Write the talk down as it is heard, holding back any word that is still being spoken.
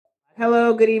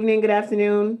Hello, good evening, good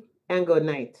afternoon, and good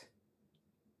night.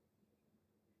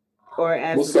 Or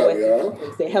as What's the up, West y'all?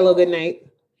 Indians say, hello, good night.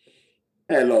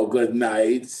 Hello, good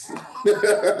night.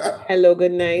 Hello,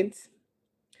 good night.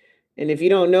 And if you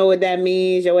don't know what that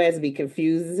means, your ass be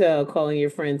confused as hell calling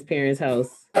your friend's parents'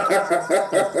 house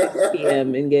at 6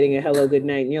 p.m. and getting a hello, good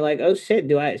night. And you're like, oh shit,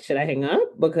 should I hang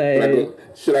up? Because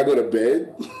Should I go to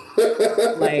bed?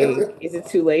 like, is it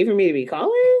too late for me to be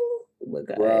calling?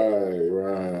 Because Right.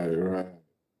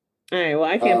 all right, well,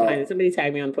 I can't find it. Somebody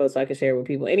tag me on the post so I can share it with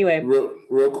people. Anyway.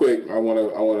 Real quick, I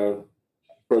wanna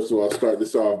first of all start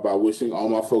this off by wishing all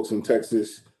my folks in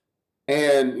Texas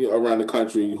and around the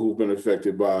country who've been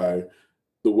affected by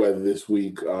the weather this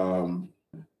week.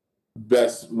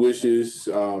 Best wishes.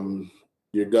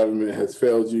 Your government has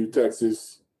failed you,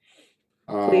 Texas.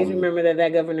 Please remember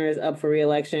that governor is up for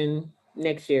re-election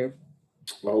next year.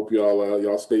 I hope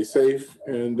y'all stay safe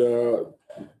and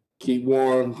keep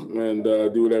warm and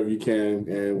do whatever you can,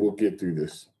 and we'll get through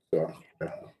this. So,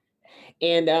 yeah.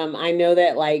 And I know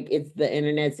that like it's the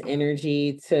internet's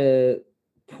energy to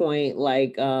point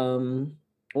like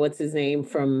what's his name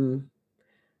from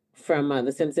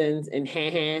The Simpsons and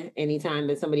anytime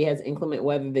that somebody has inclement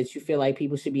weather that you feel like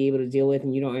people should be able to deal with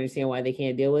and you don't understand why they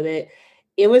can't deal with it.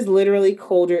 It was literally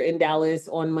colder in Dallas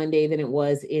on Monday than it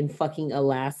was in fucking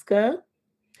Alaska.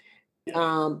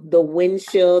 The wind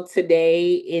chill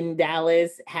today in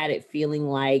Dallas had it feeling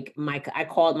like I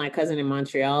called my cousin in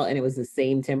Montreal and it was the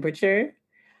same temperature.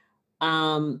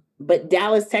 But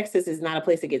Dallas, Texas is not a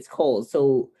place that gets cold.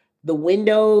 So the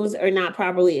windows are not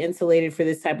properly insulated for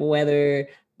this type of weather.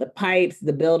 The pipes,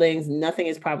 the buildings, nothing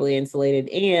is properly insulated.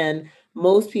 And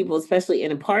most people, especially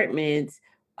in apartments,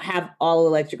 have all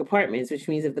electric apartments, which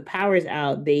means if the power's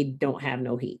out, they don't have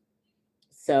no heat.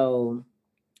 So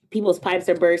people's pipes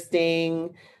are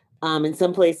bursting. In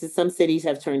some places, some cities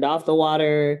have turned off the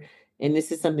water. And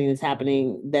this is something that's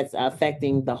happening that's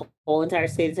affecting the whole entire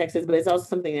state of Texas, but it's also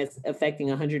something that's affecting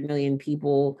 100 million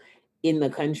people in the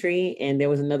country. And there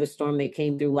was another storm that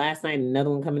came through last night, another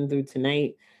one coming through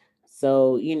tonight.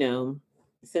 So,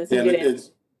 since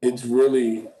it's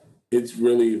really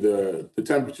the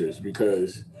temperatures,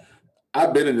 because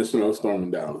I've been in a snowstorm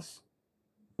in Dallas,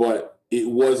 but it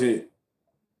wasn't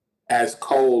as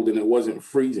cold and it wasn't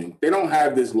freezing. They don't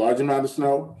have this large amount of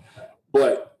snow,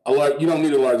 but you don't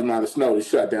need a large amount of snow to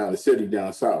shut down the city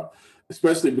down south,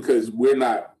 especially because we're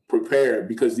not prepared,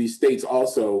 because these states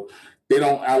also, they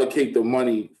don't allocate the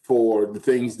money for the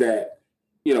things that,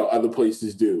 other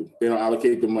places do. They don't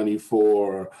allocate the money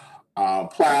for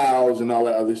plows and all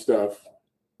that other stuff,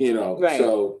 Right.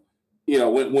 So,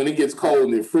 when it gets cold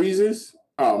and it freezes,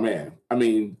 oh man, I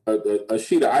mean, a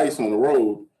sheet of ice on the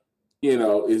road,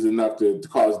 is enough to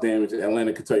cause damage.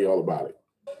 Atlanta could tell you all about it.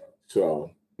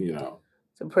 So,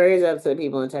 So prayers up to the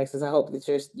people in Texas. I hope that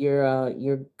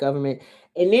your government,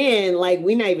 and then like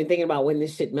we're not even thinking about when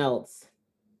this shit melts.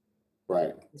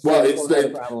 Right. Well,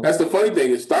 that's the funny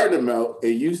thing. It's starting to melt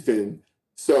in Houston,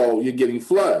 so you're getting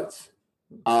floods.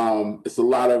 It's a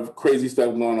lot of crazy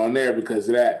stuff going on there because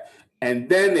of that, and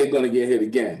then they're going to get hit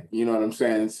again. You know what I'm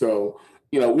saying? So,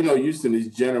 we know Houston is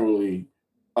generally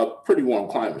a pretty warm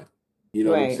climate. You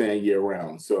know what I'm saying, year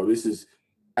round. So this is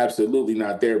absolutely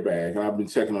not their bag. And I've been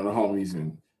checking on the homies,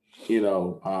 and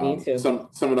some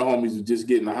of the homies are just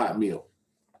getting a hot meal.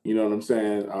 You know what I'm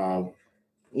saying?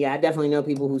 Yeah, I definitely know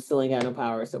people who still ain't got no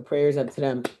power. So prayers up to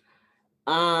them.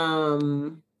 I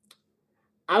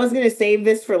was gonna save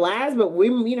this for last, but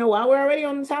while we're already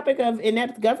on the topic of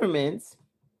inept governments.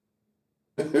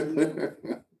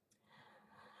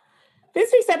 This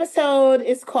week's episode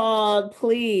is called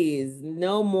Please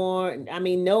No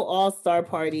All-Star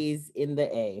Parties in the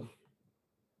A.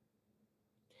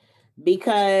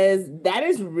 Because that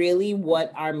is really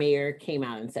what our mayor came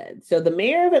out and said. So the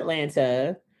mayor of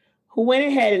Atlanta, who went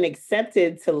ahead and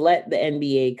accepted to let the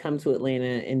NBA come to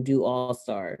Atlanta and do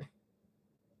All-Star,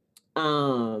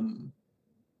 who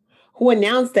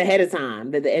announced ahead of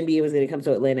time that the NBA was going to come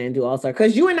to Atlanta and do All-Star.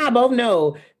 Because you and I both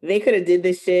know they could have did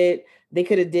this shit. They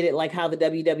could have did it like how the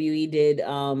WWE did.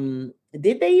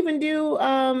 Did they even do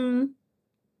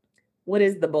what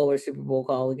is the Bowler Super Bowl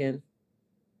called again?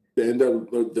 The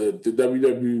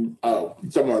WWE. Oh, you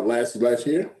talking about last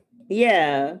year?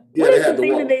 Yeah. What is the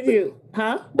thing that they do?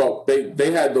 Huh? Well,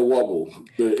 they had the wobble.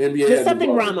 The NBA had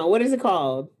something Rama. What is it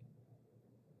called?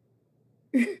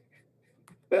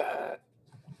 Yeah,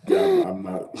 I'm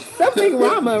not. Something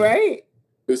Rama, right?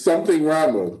 There's something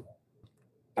Rama.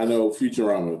 I know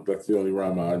Futurama. That's the only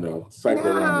Rama I know.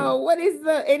 No, what is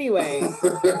anyway?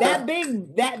 that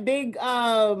big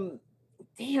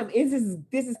damn,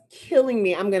 this is killing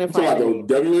me. I'm gonna find the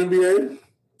WNBA.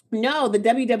 No, the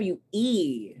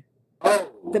WWE.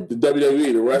 Oh, the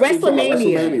WWE, the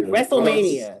WrestleMania.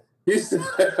 WrestleMania.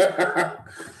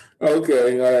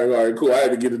 Okay, all right, cool. I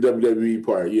had to get the WWE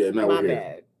part. Yeah, now we're here.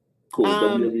 Bad. Cool.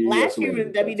 WWE, last year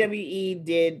when WWE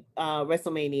did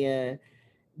WrestleMania,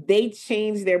 they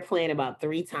changed their plan about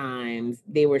 3 times.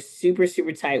 They were super,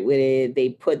 super tight with it. They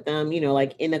put them,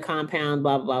 like in the compound,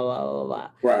 blah, blah, blah, blah, blah.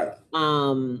 Right.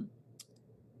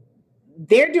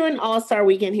 They're doing All-Star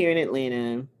Weekend here in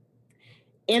Atlanta.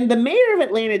 And the mayor of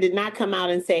Atlanta did not come out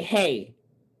and say, hey,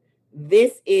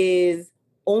 this is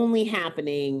only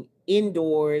happening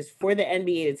indoors for the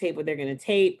NBA to tape what they're going to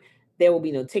tape. There will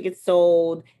be no tickets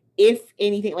sold. If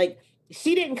anything, like,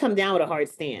 she didn't come down with a hard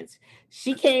stance.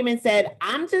 She came and said,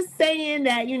 I'm just saying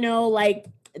that, like,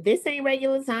 this ain't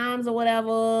regular times or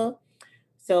whatever.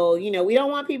 So, we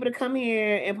don't want people to come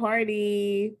here and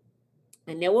party.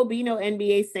 And there will be no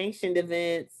NBA sanctioned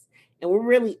events. And we're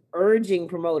really urging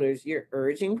promoters. You're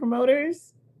urging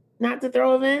promoters not to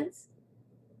throw events,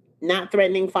 not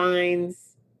threatening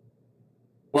fines.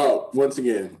 Well, once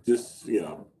again, just,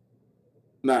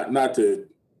 not to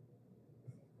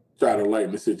try to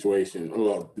lighten the situation.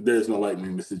 Well, there's no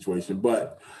lightening the situation.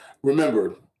 But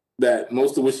remember that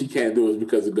most of what she can't do is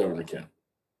because the governor can.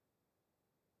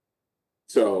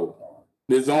 So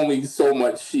there's only so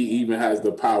much she even has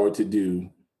the power to do.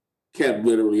 Kemp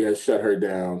literally has shut her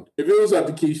down. If it was up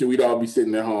to Keisha, we'd all be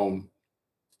sitting at home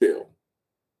still.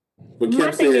 But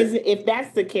my thing is, if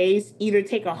that's the case, either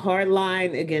take a hard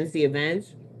line against the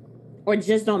events or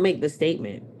just don't make the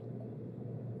statement.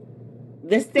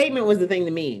 The statement was the thing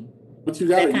to me. But you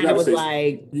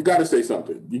gotta say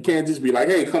something. You can't just be like,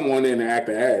 hey, come on in and act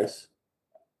the ass.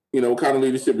 What kind of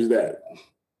leadership is that?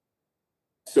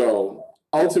 So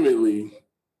ultimately,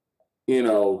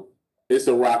 it's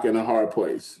a rock and a hard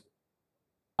place.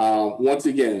 Once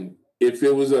again, if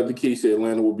it was up to Keisha,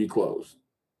 Atlanta would be closed.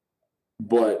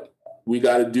 But we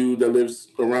got a dude that lives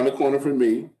around the corner from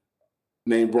me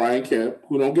named Brian Kemp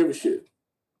who don't give a shit.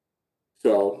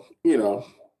 So,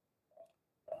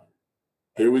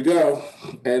 here we go.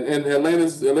 And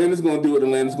Atlanta's going to do what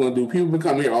Atlanta's going to do. People been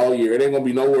coming here all year. It ain't going to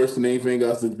be no worse than anything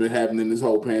else that's been happening this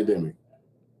whole pandemic.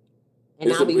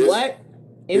 And I'll be what?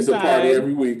 It's a party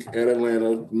every week at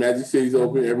Atlanta. Magic City's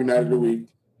open every night of the week.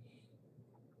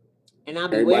 And I'll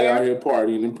be everybody out here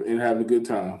partying and having a good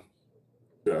time.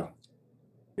 Yeah.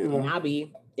 And I'll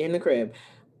be in the crib.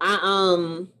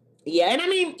 Yeah, and I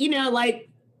mean, like,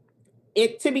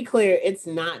 it, to be clear, it's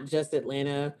not just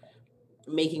Atlanta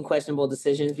making questionable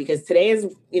decisions, because today is,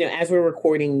 as we're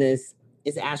recording this,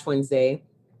 is Ash Wednesday,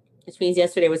 which means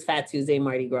yesterday was Fat Tuesday,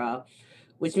 Mardi Gras,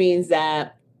 which means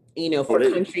that, for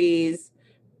countries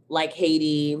like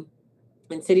Haiti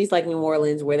and cities like New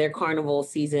Orleans, where their carnival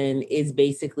season is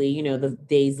basically, the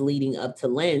days leading up to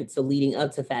Lent, so leading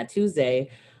up to Fat Tuesday,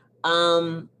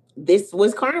 this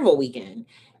was Carnival weekend.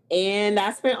 And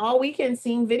I spent all weekend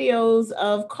seeing videos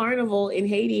of Carnival in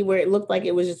Haiti where it looked like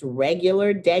it was just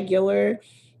degular,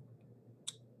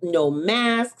 no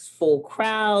masks, full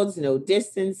crowds, no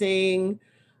distancing.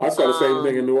 I saw the same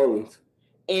thing in New Orleans.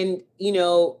 And,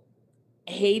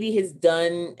 Haiti has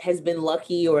been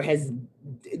lucky, or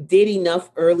did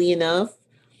enough early enough.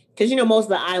 Because, most of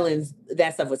the islands,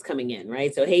 that stuff was coming in,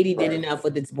 right? So Haiti did enough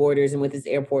with its borders and with its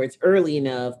airports early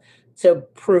enough to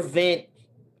prevent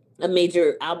a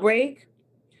major outbreak.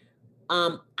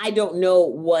 I don't know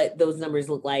what those numbers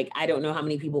look like. I don't know how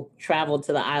many people traveled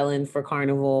to the island for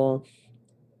Carnival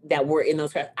that were in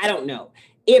those crowds. I don't know.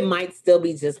 It might still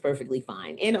be just perfectly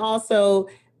fine. And also,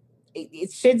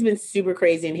 shit's been super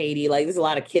crazy in Haiti. Like, there's a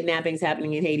lot of kidnappings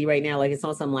happening in Haiti right now. Like, it's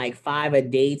on some like 5 a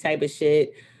day type of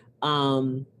shit.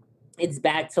 It's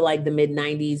back to like the mid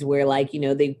 90s where, like,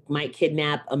 they might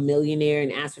kidnap a millionaire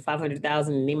and ask for $500,000,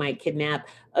 and they might kidnap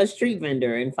a street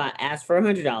vendor and ask for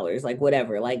 $100, like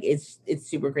whatever. Like, it's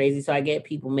super crazy. So I get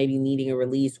people maybe needing a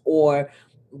release, or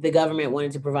the government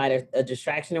wanted to provide a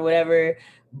distraction or whatever.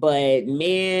 But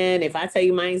man, if I tell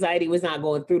you my anxiety was not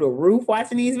going through the roof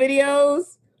watching these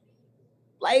videos,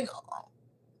 like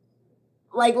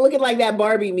looking like that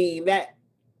Barbie meme, that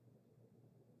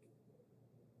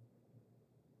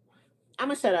I'm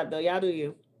gonna shut up though. Y'all do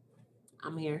you.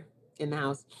 I'm here in the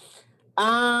house.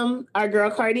 Our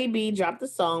girl Cardi B dropped a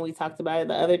song. We talked about it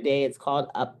the other day. It's called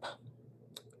Up.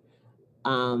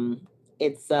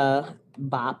 It's a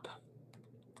bop.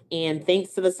 And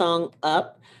thanks to the song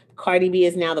Up, Cardi B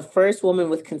is now the first woman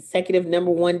with consecutive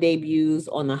 #1 debuts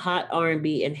on the Hot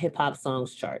R&B and Hip Hop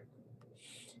Songs chart.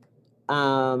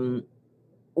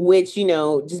 Which,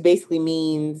 just basically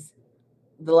means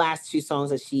the last 2 songs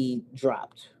that she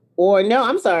dropped. Or no,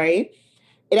 I'm sorry.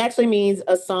 It actually means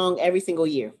a song every single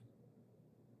year.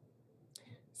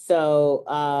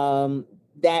 So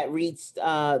that reached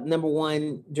number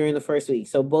one during the first week.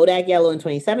 So Bodak Yellow in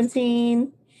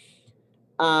 2017,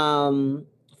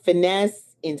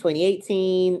 Finesse in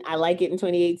 2018, I Like It in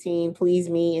 2018, Please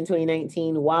Me in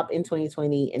 2019, WAP in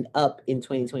 2020, and Up in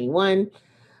 2021.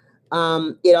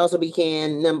 It also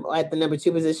began at the number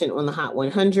 2 position on the Hot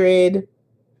 100.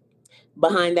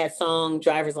 Behind that song,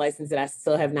 Driver's License, that I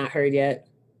still have not heard yet.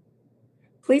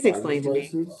 Please explain to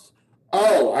me.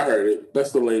 Oh, I heard it.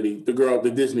 That's the lady, the girl, the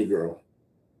Disney girl.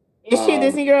 Is she a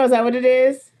Disney girl? Is that what it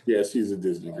is? Yeah, she's a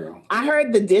Disney girl. I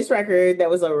heard the diss record that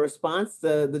was a response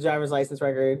to the Driver's License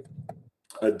record.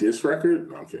 A diss record?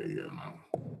 Okay, yeah, no.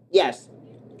 Yes.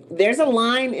 There's a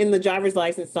line in the Driver's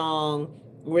License song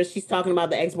where she's talking about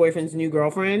the ex-boyfriend's new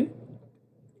girlfriend.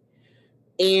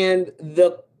 And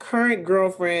the current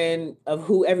girlfriend of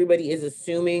who everybody is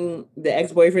assuming the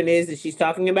ex-boyfriend is that she's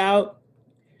talking about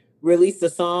released a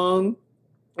song,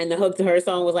 and the hook to her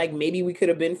song was like, maybe we could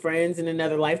have been friends in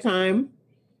another lifetime.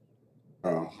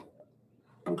 Oh,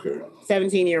 okay.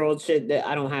 17-year-old shit that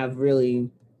I don't have really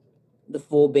the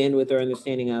full bandwidth or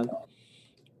understanding of.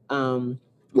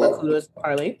 Well, kudos to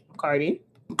Cardi.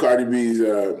 Cardi B's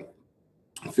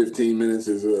 15 minutes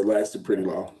is lasted pretty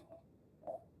long.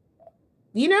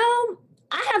 You know,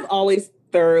 I have always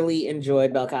thoroughly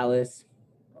enjoyed Belcalis.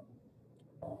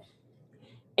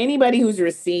 Anybody who's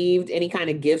received any kind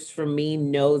of gifts from me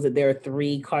knows that there are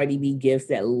 3 Cardi B gifts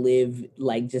that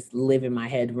just live in my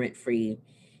head rent free,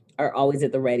 are always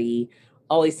at the ready,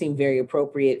 always seem very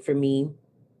appropriate for me.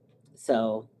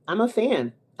 So I'm a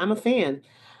fan.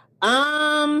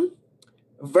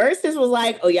 Versus was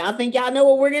like, oh, y'all think y'all know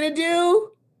what we're gonna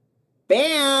do?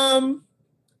 Bam!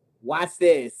 Watch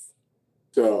this.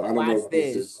 So I don't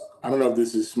know if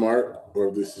this is smart or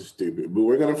if this is stupid, but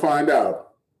we're gonna find out.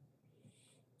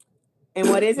 And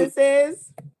what is it,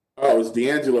 sis? Oh, it's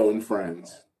D'Angelo and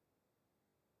Friends.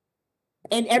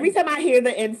 And every time I hear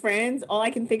the "and Friends," all I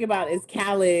can think about is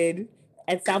Khaled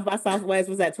at South by Southwest.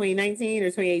 Was that 2019 or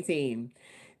 2018?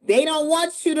 They don't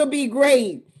want you to be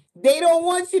great. They don't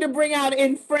want you to bring out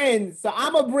 "and Friends." So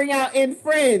I'm going to bring out "and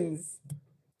Friends."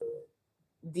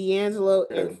 D'Angelo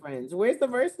and Friends. Where's the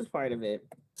verses part of it?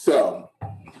 So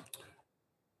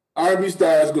R&B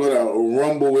star is going to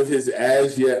rumble with his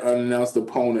as yet unannounced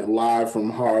opponent live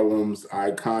from Harlem's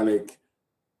iconic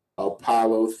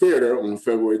Apollo Theater on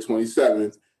February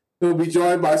 27th. He'll be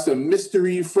joined by some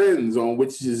mystery friends on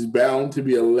which is bound to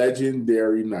be a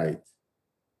legendary night.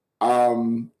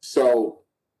 So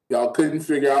y'all couldn't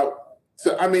figure out.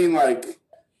 So I mean, like,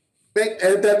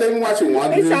 they've been watching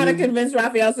WandaVision. They're trying to convince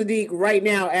Raphael Sadiq right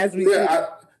now as we speak.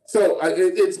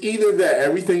 It's either that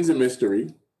everything's a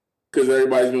mystery because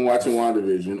everybody's been watching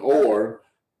WandaVision, or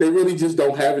they really just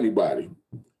don't have anybody.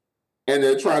 And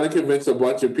they're trying to convince a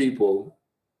bunch of people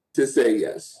to say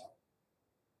yes.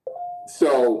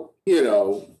 So, you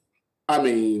know, I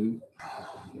mean,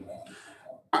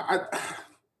 I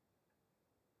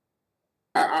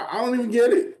don't even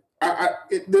get it.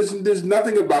 There's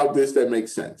nothing about this that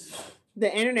makes sense.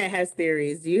 The internet has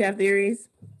theories. Do you have theories?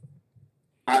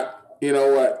 You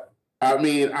know what? I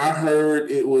mean, I heard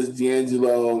it was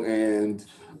D'Angelo and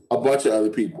a bunch of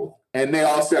other people, and they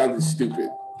all sounded stupid.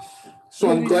 So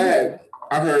I'm glad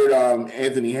I heard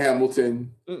Anthony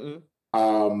Hamilton.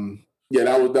 Yeah,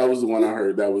 that was the one I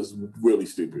heard that was really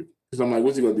stupid. Because I'm like,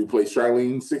 what's he gonna do? Play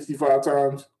Charlene 65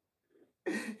 times?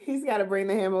 He's got to bring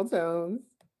the Hamiltons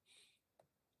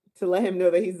to let him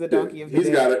know that he's the donkey of the day.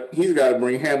 He's got to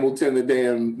bring Hamilton the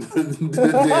damn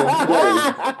play.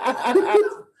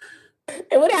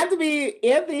 It would have to be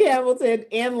Anthony Hamilton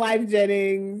and Life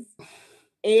Jennings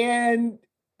and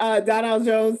Donald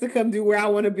Jones to come do Where I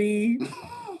Want to Be.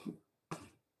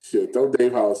 Shit, throw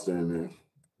Dave Hollister in there.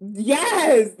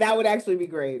 Yes, that would actually be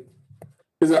great.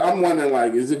 Because I'm wondering,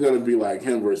 like, is it going to be like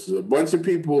him versus a bunch of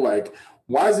people? Like,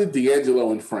 why is it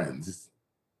D'Angelo and Friends?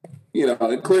 You know,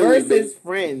 and clearly versus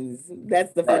Friends.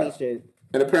 That's the funny shit.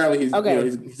 And apparently he's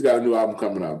got a new album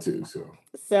coming out too.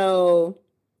 So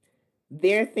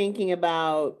they're thinking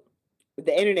about,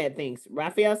 the internet thinks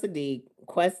Raphael Sadiq,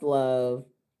 Questlove,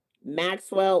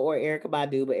 Maxwell, or Erykah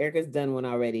Badu, but Erica's done one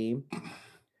already.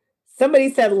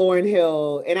 Somebody said Lauryn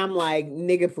Hill, and I'm like,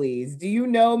 nigga, please. Do you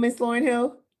know Miss Lauryn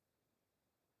Hill?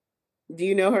 Do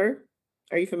you know her?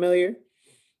 Are you familiar?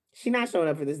 She's not showing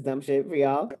up for this dumb shit for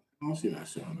y'all. No, she's not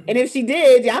showing up. And if she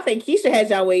did, y'all think Keisha had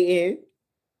y'all wait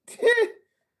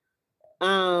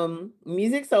in.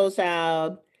 Music Soul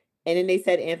Child, and then they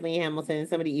said Anthony Hamilton.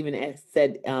 Somebody even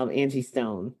said Angie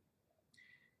Stone.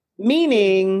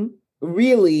 Meaning,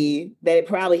 really, that it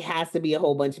probably has to be a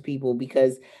whole bunch of people,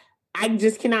 because I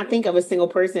just cannot think of a single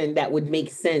person that would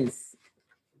make sense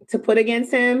to put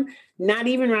against him. Not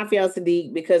even Raphael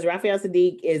Sadiq, because Raphael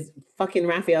Sadiq is fucking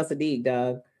Raphael Sadiq,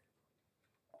 dog.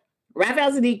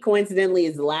 Raphael Sadiq, coincidentally,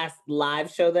 is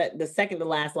the second to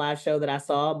last live show that I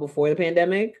saw before the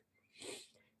pandemic.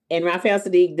 And Raphael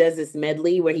Sadiq does this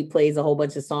medley where he plays a whole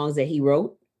bunch of songs that he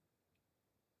wrote,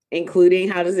 including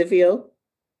How Does It Feel?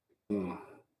 That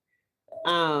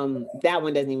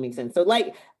one doesn't even make sense. So,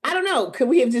 like, I don't know. Could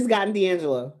we have just gotten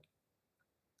D'Angelo?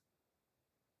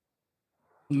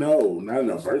 No, not in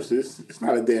a versus. It's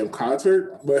not a damn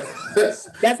concert, but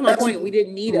that's my point. We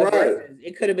didn't need a versus.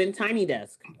 It could have been Tiny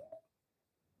Desk.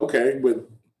 Okay, but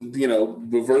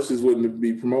the versus wouldn't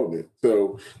be promoted.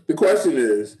 So the question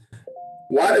is,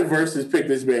 why did Versus pick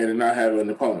this band and not have an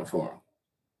opponent for him?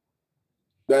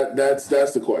 That's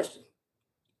the question.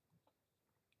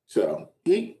 So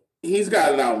he's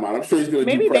got an album out. I'm sure he's going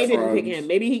to do press runs. Maybe they didn't pick him.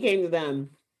 Maybe he came to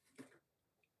them.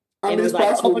 And it was like,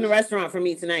 possible. Open a restaurant for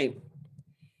me tonight.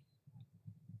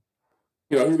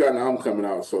 He's got an album coming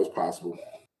out, so it's possible.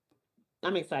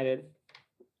 I'm excited.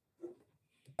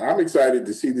 I'm excited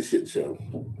to see the shit show.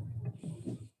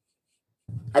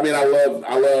 I mean, I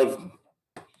love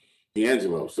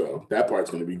D'Angelo, so that part's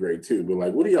going to be great too. But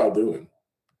like, what are y'all doing?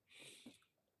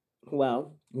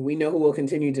 Well, we know who will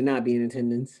continue to not be in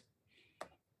attendance.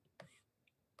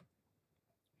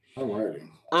 All righty.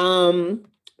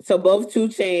 So both 2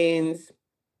 Chainz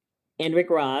and Rick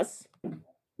Ross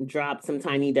dropped some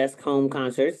Tiny Desk home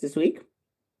concerts this week.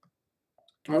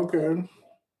 Okay.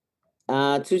 2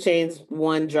 Chainz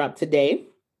one dropped today,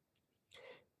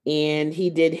 and he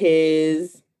did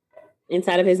his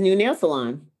inside of his new nail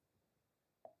salon,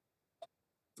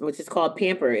 which is called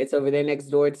Pamper. It's over there next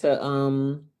door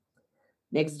to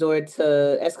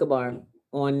Escobar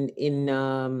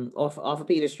off of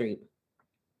Peter Street.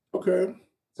 Okay.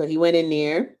 So he went in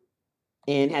there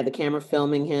and had the camera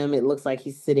filming him. It looks like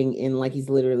he's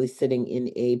literally sitting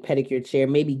in a pedicure chair,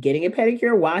 maybe getting a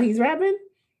pedicure while he's rapping.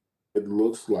 It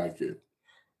looks like it.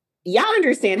 Y'all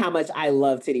understand how much I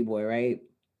love Titty Boy, right?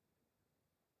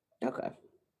 Okay.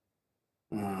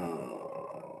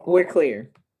 We're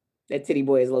clear that Titty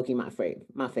Boy is low-key my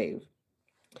fave.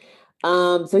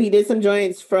 So he did some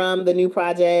joints from the new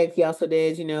project. He also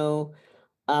did,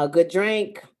 Good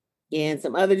Drink and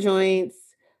some other joints.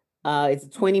 It's a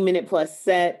 20-minute plus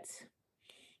set.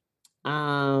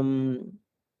 And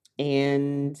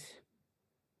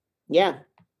yeah,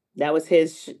 that was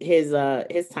his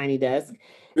Tiny Desk.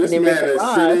 This man is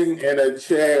sitting in a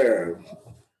chair.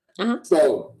 Uh-huh.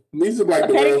 So these are like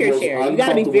the pedicure chair. You got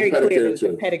to be very clear. It's a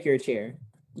pedicure chair.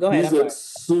 Go ahead. These look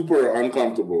super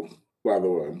uncomfortable, by the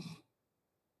way.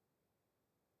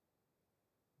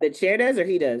 The chair does, or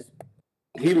he does?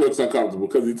 He looks uncomfortable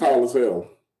because he's tall as hell.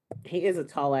 He is a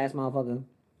tall ass motherfucker.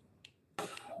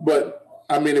 But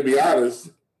I mean, to be honest,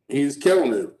 he's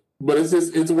killing it. But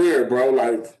it's weird, bro.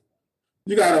 Like,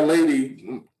 you got a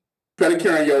lady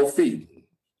pedicuring your feet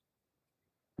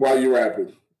while you're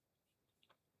rapping.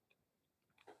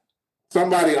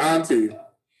 Somebody auntie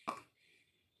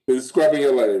is scrubbing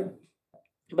your leg.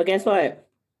 But guess what?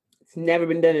 It's never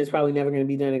been done. It's probably never going to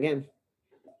be done again.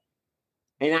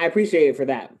 And I appreciate it for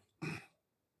that.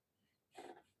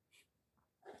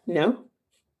 No?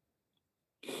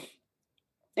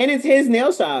 And it's his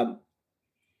nail shop.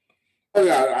 Oh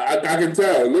yeah, I can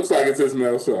tell. It looks like it's his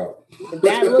nail shop.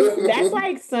 That's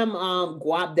like some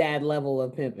guap dad level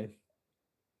of pimping.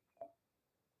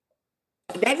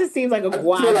 That just seems like a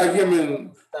guap. I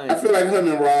feel like him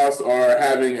and Ross are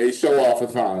having a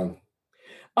show-off-a-thon.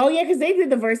 Oh yeah, because they did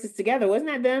the verses together. Wasn't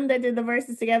that them that did the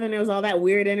verses together and there was all that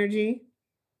weird energy?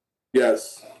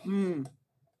 Yes.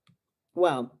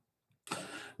 Well,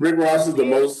 Rick Ross is the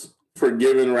most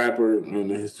forgiving rapper in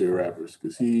the history of rappers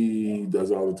because he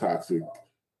does all the toxic,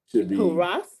 should be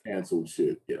canceled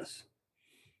shit. Yes.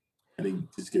 And he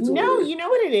just gets away. No, you know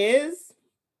what it is?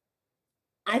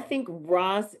 I think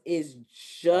Ross is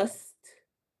just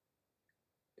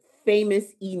famous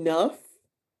enough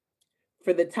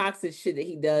for the toxic shit that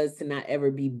he does to not ever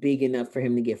be big enough for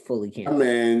him to get fully canceled. My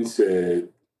man said,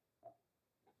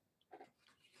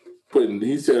 I'm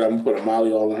gonna put a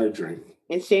Molly all in her drink.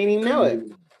 And she ain't even know it.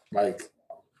 Like,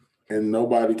 and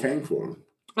nobody came for him.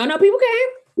 Oh no, people came.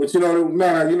 But you know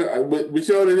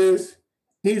what it is?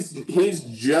 He's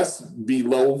just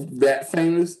below that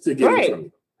famous to get in trouble.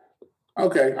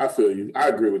 Okay, I feel you. I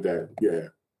agree with that.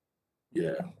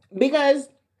 Yeah. Because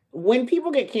when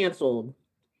people get canceled,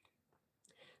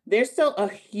 there's still a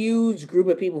huge group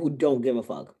of people who don't give a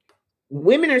fuck.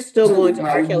 Women are still going to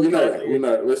R. Kelly concerts.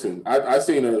 Listen, I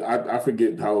seen her. I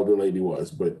forget how old the lady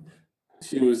was, but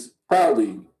she was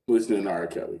proudly listening to R.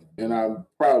 Kelly, and I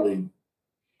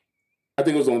I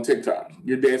think it was on TikTok.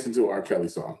 You're dancing to an R. Kelly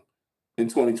song in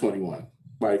 2021.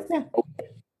 Like, Yeah.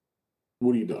 okay,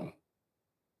 what are you doing?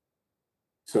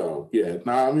 So yeah,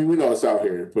 I mean, we know it's out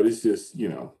here, but it's just, you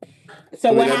know.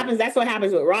 So what happens? That's what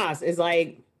happens with Ross. Is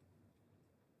like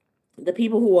the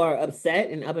people who are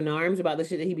upset and up in arms about the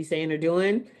shit that he be saying or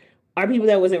doing are people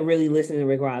that wasn't really listening to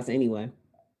Rick Ross anyway.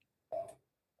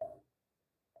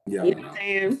 Yeah, you know what I'm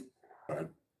saying?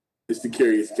 It's the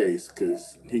curious case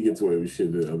because he gets away with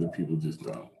shit that other people just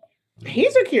don't.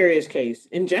 He's a curious case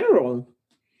in general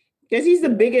because he's the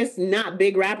biggest not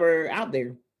big rapper out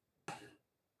there.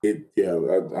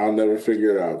 I'll never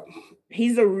figure it out.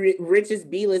 He's the richest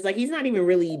B-list. Like, he's not even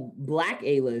really black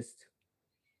A-list.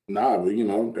 Nah, but you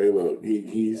know, hey, look,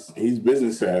 he's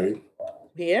business savvy.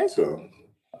 He is. So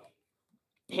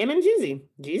him and Jeezy.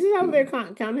 Jeezy's out there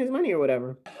counting his money or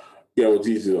whatever. Yeah, well,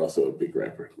 Jeezy's also a big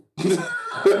rapper.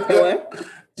 What?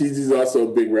 Jeezy's also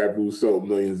a big rapper who sold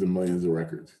millions and millions of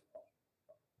records.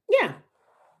 Yeah.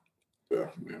 Yeah.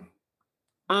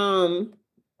 All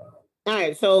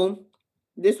right, so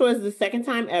this was the second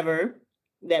time ever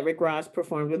that Rick Ross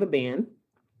performed with a band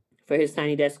for his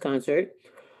Tiny Desk concert,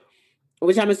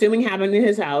 which I'm assuming happened in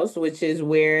his house, which is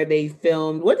where they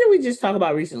filmed. What did we just talk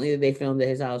about recently that they filmed at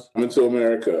his house? Coming to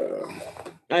America.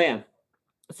 Oh, yeah.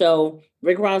 So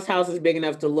Rick Ross' house is big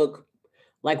enough to look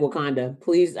like Wakanda.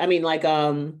 Please, I mean, like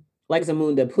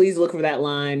Zamunda. Please look for that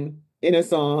line in a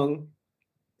song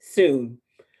soon.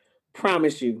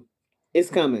 Promise you, it's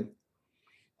coming.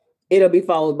 It'll be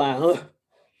followed by,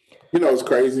 You know, it's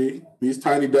crazy. These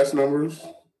Tiny Desk numbers.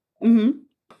 Mm-hmm.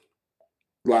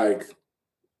 Like,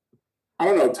 I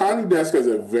don't know. Tiny Desk has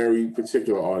a very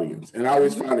particular audience, and I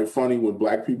always find it funny when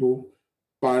Black people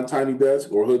find Tiny Desk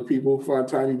or hood people find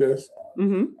Tiny Desk.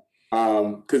 Mm-hmm.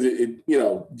 Because you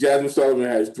know, Jasmine Sullivan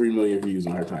has 3 million views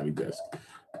on her Tiny Desk.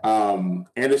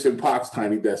 Anderson .Paak's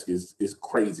Tiny Desk is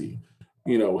crazy.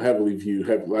 You know, heavily viewed.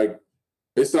 Like,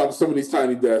 it's some of these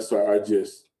Tiny Desks are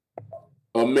just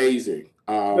amazing.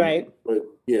 Right. But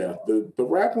yeah, the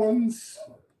rap ones.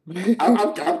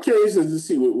 I'm curious to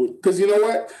see what, because you know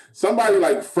what, somebody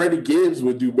like Freddie Gibbs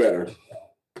would do better,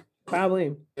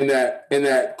 probably in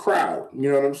that crowd.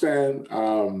 You know what I'm saying?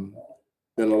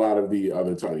 Than a lot of the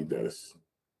other Tiny Desks.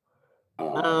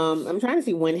 I'm trying to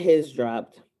see when his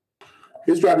dropped.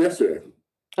 His dropped yesterday.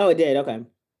 Oh, it did. Okay.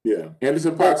 Yeah,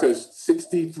 Anderson .Paak has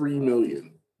 63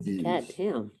 million views. God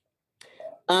damn.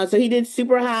 So he did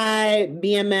Super High,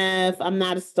 BMF, I'm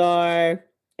Not a Star.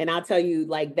 And I'll tell you,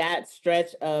 like, that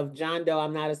stretch of John Doe,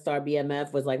 I'm Not a Star,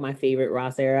 BMF was like my favorite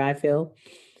Ross era, I feel.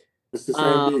 It's the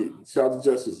same beat. Shout out to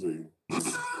Justice League.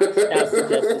 Shout out to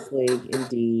Justice League,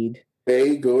 indeed. There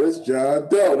you go. It's John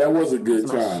Doe. That was a good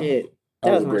time. Shit.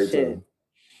 That was a great time.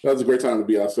 That was a great time to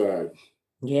be outside.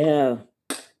 Yeah.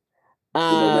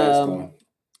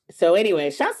 So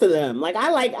anyway, shouts to them. Like,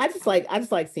 I just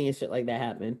like seeing shit like that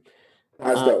happen.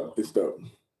 It's dope. It's dope.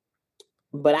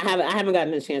 But I haven't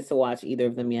gotten a chance to watch either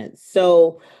of them yet.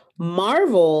 So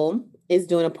Marvel is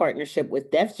doing a partnership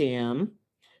with Def Jam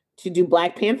to do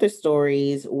Black Panther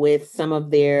stories with some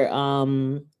of their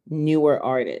newer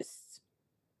artists.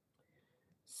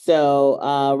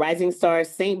 So rising stars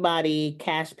Saint Body,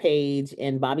 Cash Page,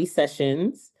 and Bobby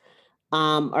Sessions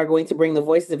are going to bring the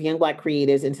voices of young Black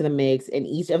creatives into the mix, and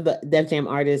each of the Def Jam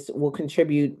artists will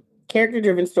contribute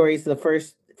character-driven stories to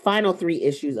the final 3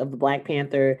 issues of the Black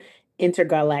Panther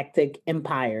Intergalactic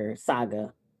Empire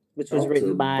saga, which was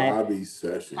written by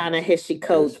Ta-Nehisi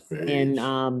Coates and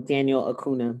Daniel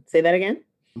Acuna. Say that again?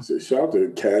 I said, shout out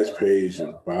to Cash Page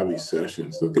and Bobby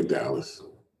Sessions. Look at Dallas.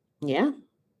 Yeah.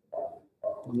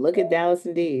 Look at Dallas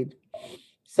indeed.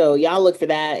 So y'all look for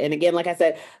that. And again, like I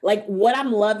said, like what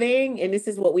I'm loving, and this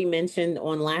is what we mentioned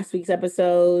on last week's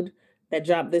episode that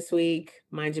dropped this week.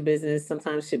 Mind your business.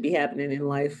 Sometimes shit be happening in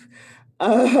life.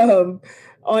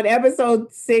 On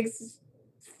episode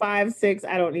 656,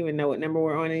 I don't even know what number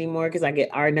we're on anymore because I get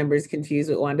our numbers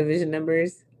confused with WandaVision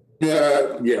numbers.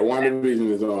 Yeah,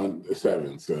 WandaVision is on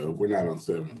 7, so we're not on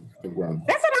 7. I think we're on.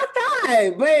 That's what I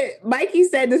thought, but Mikey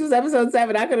said this was episode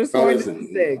 7. I could have sworn this was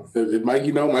 6. Did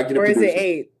Mikey know? Mikey the or producer. Is it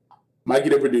 8? Mikey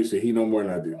the producer. He know more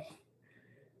than I do.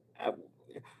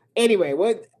 Anyway,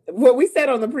 what we said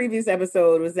on the previous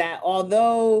episode was that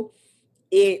although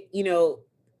it,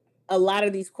 a lot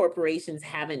of these corporations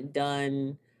haven't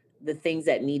done the things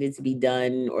that needed to be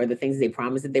done or the things they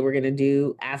promised that they were going to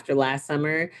do after last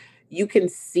summer, you can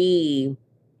see,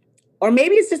 or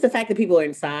maybe it's just the fact that people are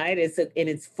inside and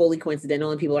it's fully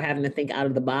coincidental and people are having to think out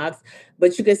of the box,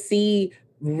 but you can see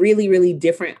really, really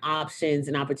different options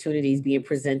and opportunities being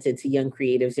presented to young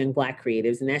creatives, young Black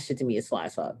creatives. And that shit to me is fly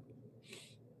as fuck.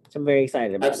 So I'm very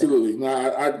excited about Absolutely. No,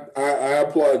 I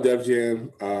applaud Def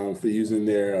Jam for using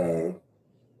their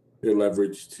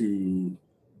leverage to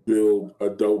build a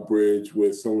dope bridge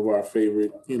with some of our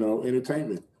favorite,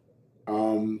 entertainment.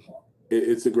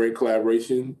 It's a great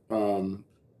collaboration. I've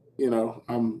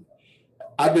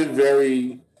been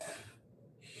very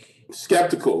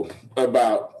skeptical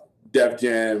about Def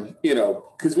Jam,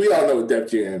 because we all know what Def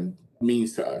Jam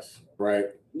means to us, right?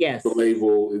 Yes. The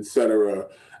label, etc.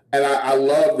 And I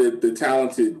love the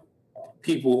talented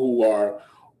people who are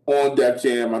on Def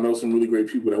Jam. I know some really great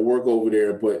people that work over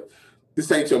there, but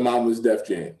this ain't your mama's Def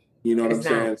Jam. You know what I'm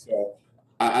saying? So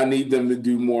I need them to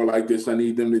do more like this. I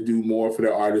need them to do more for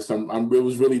their artists. It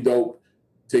was really dope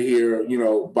to hear,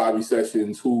 Bobby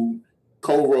Sessions, who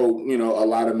co-wrote, a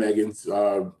lot of Megan's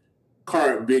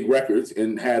current big records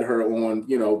and had her on,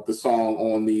 the song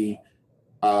on the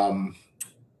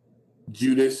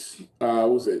Judas,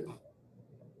 what was it?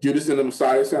 Judas and the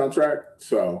Messiah soundtrack.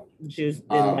 So Judas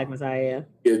and the Black Messiah.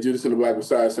 Yeah, Judas and the Black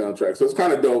Messiah soundtrack. So it's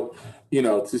kind of dope,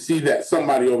 to see that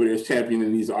somebody over there is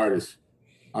championing these artists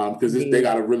because they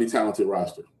got a really talented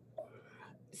roster.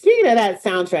 Speaking of that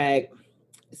soundtrack,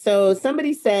 so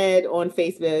somebody said on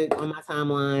Facebook, on my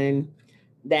timeline,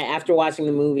 that after watching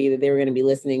the movie that they were going to be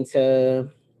listening to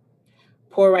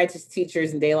Poor Righteous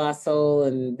Teachers and De La Soul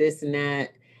and this and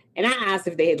that. And I asked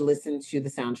if they had listened to the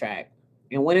soundtrack.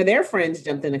 And one of their friends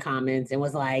jumped in the comments and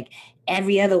was like,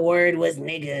 every other word was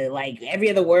nigga. Like, every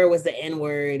other word was the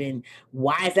N-word. And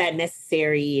why is that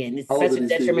necessary? And it's such a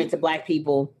detriment to Black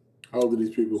people. How old are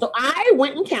these people? So I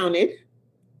went and counted.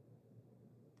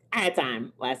 I had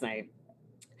time last night.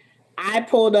 I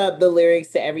pulled up the lyrics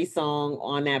to every song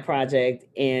on that project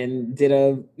and did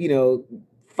a,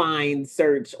 find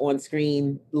search on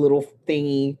screen little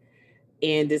thingy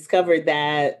and discovered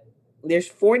that there's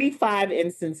 45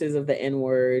 instances of the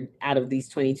N-word out of these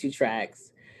 22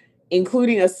 tracks,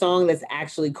 including a song that's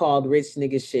actually called Rich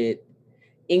Nigga Shit,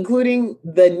 including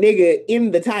the nigga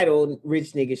in the title,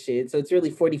 Rich Nigga Shit. So it's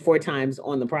really 44 times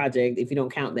on the project if you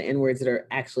don't count the N-words that are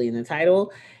actually in the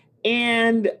title.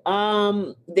 And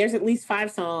there's at least 5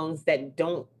 songs that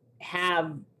don't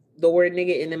have the word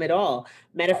nigga in them at all.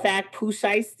 Matter of fact, Pooh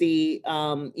Shiesty,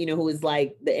 who is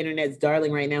like the internet's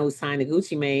darling right now, who's signed to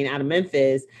Gucci Mane out of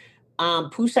Memphis,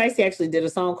 Pooh Shiesty actually did a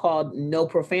song called No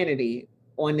Profanity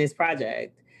on this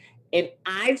project. And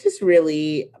I just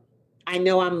really, I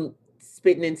know I'm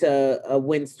spitting into a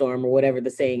windstorm or whatever the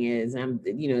saying is.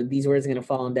 These words are going to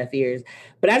fall on deaf ears.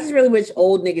 But I just really wish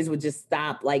old niggas would just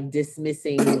stop like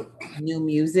dismissing new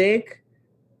music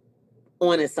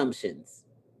on assumptions.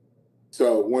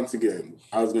 So once again,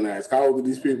 I was going to ask, how old are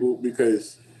these people?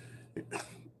 Because,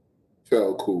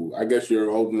 so cool. I guess you're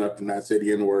old enough to not say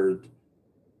the N-word,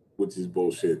 which is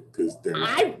bullshit because they're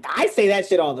not. I say that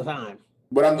shit all the time.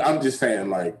 But I'm just saying,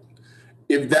 like,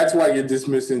 if that's why you're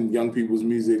dismissing young people's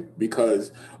music,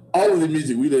 because all of the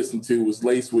music we listened to was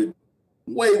laced with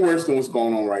way worse than what's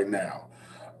going on right now.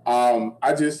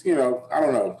 I just, I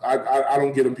don't know. I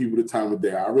don't give them people the time of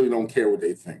day. I really don't care what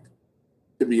they think,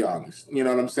 to be honest. You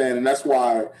know what I'm saying? And that's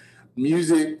why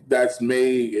music that's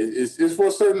made is for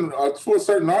a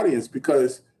certain audience,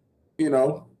 because,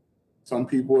 some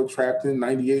people are trapped in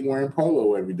 98 wearing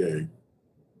polo every day.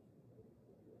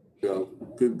 So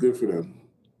good for them.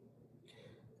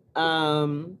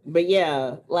 But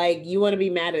yeah, like, you want to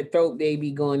be mad at Throat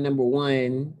Baby going number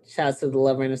 1. Shouts to the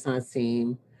Love Renaissance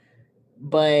team.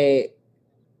 But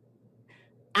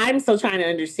I'm still trying to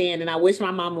understand, and I wish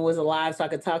my mama was alive so I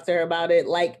could talk to her about it.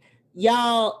 Like,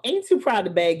 y'all, Ain't Too Proud to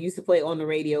Beg used to play on the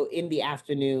radio in the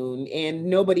afternoon, and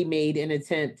nobody made an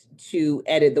attempt to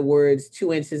edit the words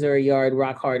 2 inches or a yard,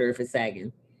 rock harder if it's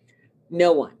sagging.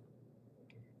 No one.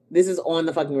 This is on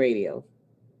the fucking radio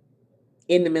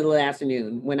in the middle of the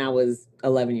afternoon when I was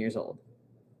 11 years old.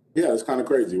 Yeah, it's kind of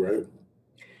crazy, right?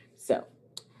 So,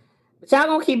 but y'all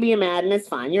gonna keep being mad, and it's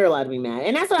fine. You're allowed to be mad.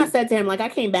 And that's what I said to him. Like, I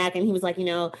came back and he was like,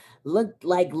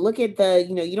 look at the,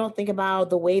 you don't think about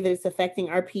the way that it's affecting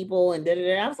our people and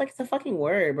da-da-da. I was like, it's a fucking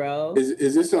word, bro.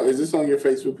 Is this on your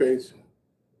Facebook page?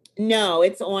 No,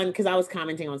 it's on, because I was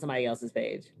commenting on somebody else's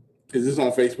page. Is this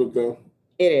on Facebook though?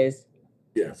 It is.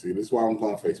 Yeah, see, this is why I'm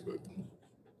on Facebook.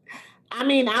 I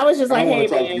mean, I was just like, hey,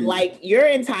 man, like, you're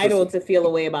entitled to feel a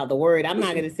way about the word. I'm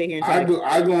not going to sit here and I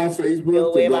go on Facebook feel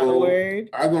a way about the word.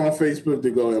 I go on Facebook to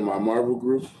go in my Marvel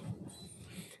group.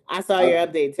 I saw your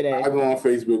update today. I go on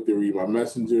Facebook to read my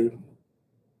messenger.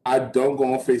 I don't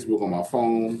go on Facebook on my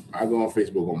phone. I go on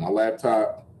Facebook on my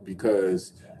laptop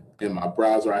because in my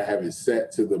browser, I have it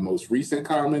set to the most recent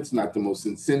comments, not the most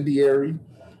incendiary,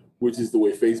 which is the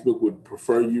way Facebook would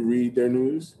prefer you read their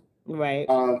news. Right.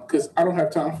 Because I don't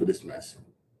have time for this mess.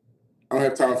 I don't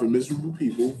have time for miserable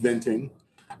people venting.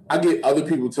 I get other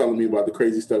people telling me about the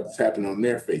crazy stuff that's happening on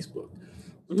their Facebook.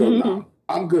 So no,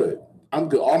 I'm good. I'm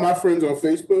good. All my friends on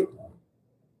Facebook,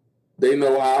 they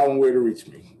know how and where to reach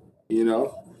me. You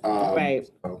know, right?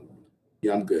 So,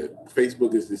 yeah, I'm good.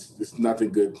 Facebook is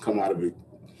nothing good come out of it.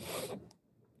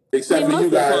 Except for you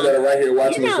guys that are right here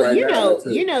watching us right now.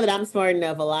 You know that I'm smart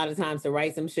enough a lot of times to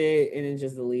write some shit and then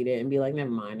just delete it and be like, never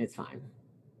mind, it's fine.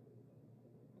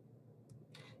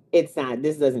 It's not.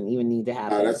 This doesn't even need to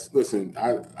happen. Listen.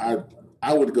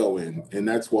 I would go in, and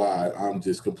that's why I'm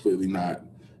just completely not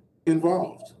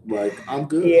involved. Like, I'm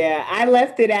good. Yeah, I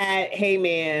left it at, hey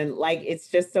man, like it's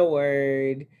just a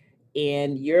word,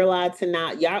 and you're allowed to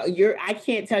not. I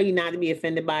can't tell you not to be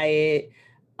offended by it.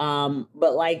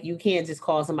 But like you can't just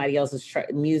call somebody else's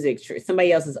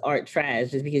somebody else's art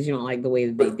trash just because you don't like the way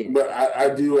that they did. But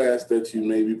I do ask that you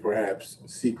maybe perhaps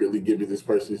secretly give me this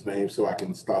person's name so I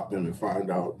can stalk them and find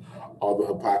out all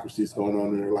the hypocrisies going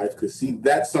on in their life. Because see,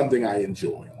 that's something I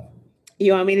enjoy.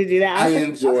 You want me to do that? I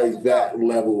enjoy that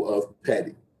level of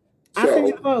petty. I'll send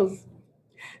you the post.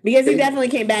 Because he definitely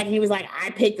came back and he was like, I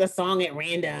picked a song at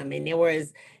random and there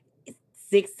was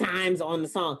 6 times on the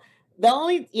song.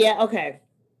 Okay.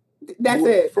 That's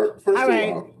it. First of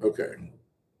all, okay.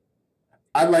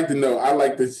 I'd like to know. I'd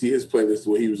like to see his playlist,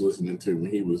 what he was listening to when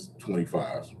he was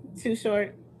 25. Too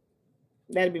Short.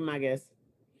 That'd be my guess.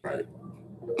 Right.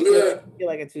 I feel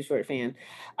like a Too Short fan.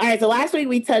 All right. So last week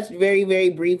we touched very,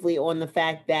 very briefly on the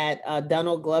fact that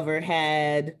Donald Glover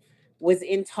was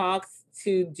in talks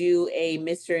to do a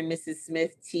Mr. and Mrs.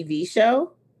 Smith TV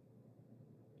show.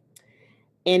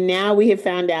 And now we have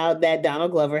found out that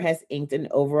Donald Glover has inked an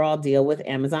overall deal with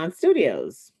Amazon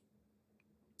Studios.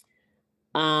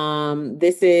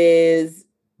 This is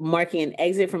marking an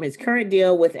exit from his current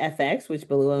deal with FX, which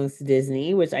belongs to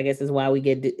Disney, which I guess is why we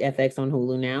get FX on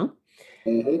Hulu now.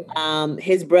 Mm-hmm.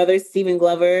 His brother, Stephen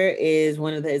Glover, is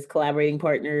one of his collaborating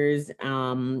partners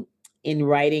in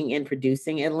writing and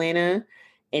producing Atlanta.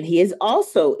 And he has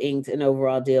also inked an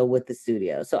overall deal with the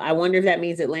studio. So I wonder if that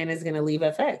means Atlanta is going to leave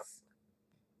FX.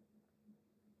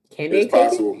 It's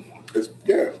possible.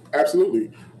 Yeah,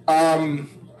 absolutely. I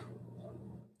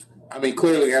mean,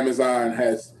 clearly Amazon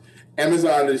is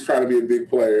trying to be a big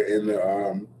player in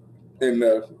the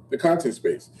content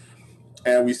space.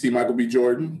 And we see Michael B.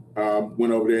 Jordan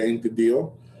went over there and inked the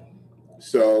deal.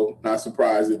 So not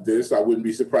surprised at this. I wouldn't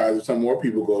be surprised if some more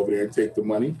people go over there and take the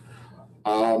money.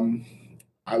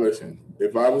 I listen.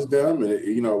 If I was them and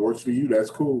it works for you, that's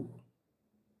cool.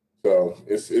 So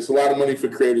it's a lot of money for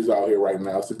creators out here right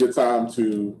now. It's a good time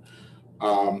to,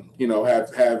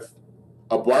 have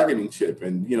a bargaining chip.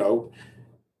 And,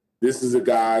 this is a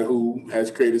guy who has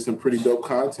created some pretty dope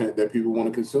content that people want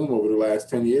to consume over the last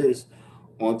 10 years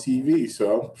on TV.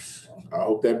 So I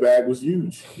hope that bag was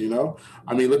huge, I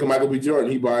mean, look at Michael B.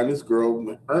 Jordan. He buying this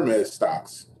girl Hermes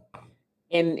stocks.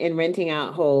 And renting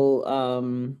out whole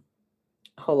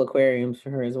aquariums for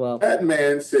her as well. That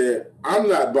man said, I'm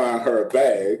not buying her a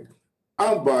bag.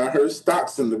 I'm buying her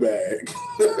stocks in the bag.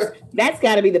 That's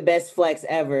got to be the best flex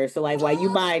ever. So, like, while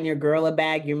you buying your girl a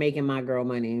bag, you're making my girl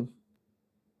money.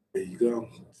 There you go.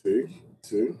 See?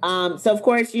 So, of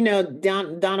course,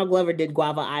 Donald Glover did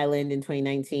Guava Island in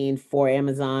 2019 for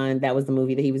Amazon. That was the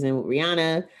movie that he was in with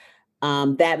Rihanna.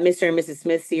 That Mr. and Mrs.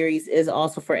 Smith series is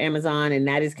also for Amazon, and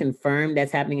that is confirmed.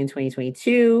 That's happening in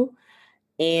 2022.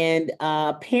 And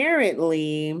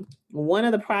apparently, one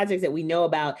of the projects that we know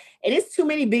about, and it's too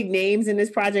many big names in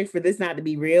this project for this not to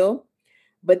be real,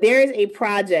 but there is a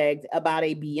project about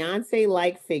a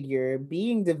Beyonce-like figure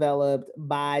being developed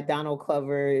by Donald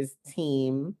Glover's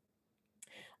team.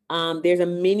 There's a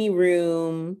mini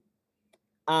room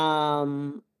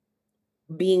being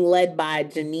led by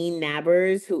Janine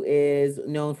Nabbers, who is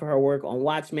known for her work on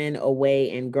Watchmen,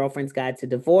 Away, and Girlfriend's Guide to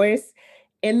Divorce.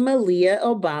 And Malia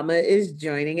Obama is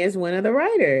joining as one of the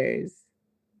writers.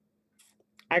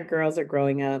 Our girls are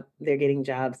growing up. They're getting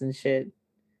jobs and shit.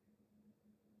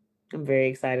 I'm very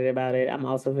excited about it. I'm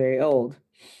also very old.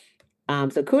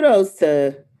 So kudos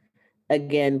to,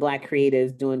 again, Black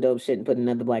creatives doing dope shit and putting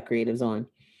other Black creatives on.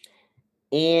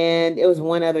 And it was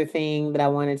one other thing that I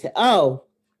wanted to, y'all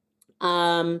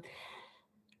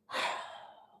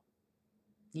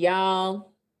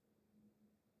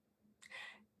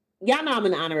know I'm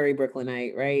an honorary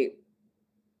Brooklynite, right?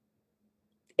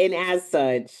 And as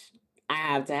such, I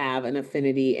have to have an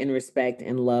affinity and respect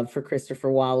and love for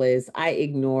Christopher Wallace. I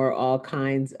ignore all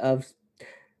kinds of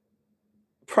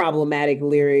problematic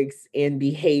lyrics and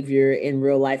behavior and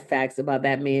real life facts about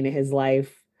that man and his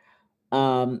life.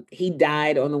 He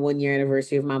died on the 1-year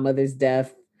anniversary of my mother's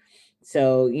death.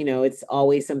 So, it's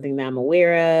always something that I'm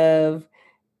aware of.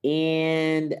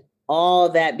 And all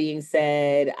that being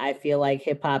said, I feel like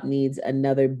hip hop needs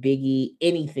another Biggie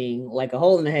anything like a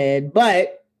hole in the head,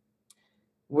 but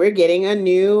we're getting a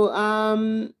new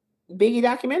Biggie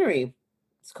documentary.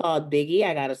 It's called Biggie,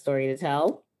 I Got a Story to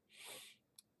Tell.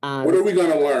 What are we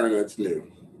going to learn that's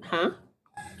new? Huh?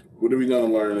 What are we going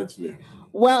to learn that's new?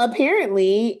 Well,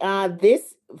 apparently,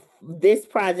 this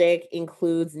project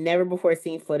includes never before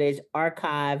seen footage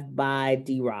archived by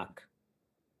D-Rock.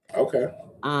 Okay.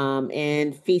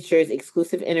 And features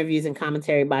exclusive interviews and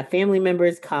commentary by family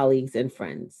members, colleagues, and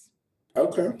friends.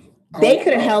 Okay. They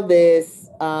could have held this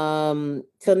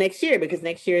till next year, because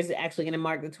next year is actually going to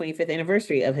mark the 25th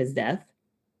anniversary of his death.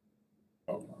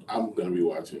 I'm going to be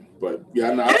watching, but yeah,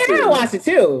 I'm going to watch it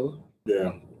too.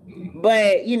 Yeah.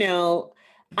 But, you know,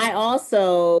 I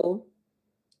also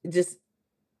just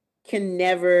can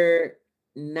never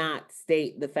not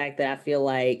state the fact that I feel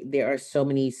like there are so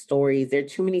many stories. There are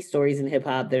too many stories in hip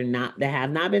hop that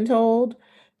have not been told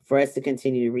for us to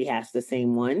continue to rehash the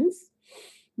same ones.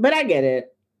 But I get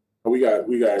it. We got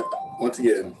once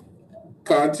again,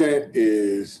 content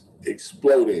is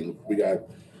exploding. We got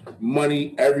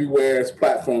money everywhere. It's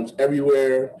platforms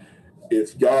everywhere.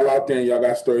 If y'all out there and y'all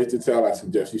got stories to tell, I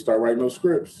suggest you start writing those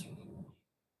scripts.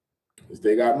 Because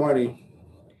they got money.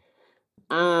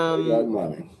 They got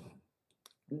money.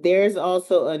 There's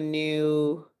also a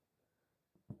new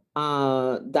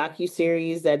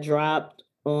docuseries that dropped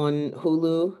on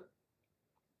Hulu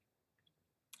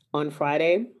on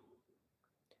Friday.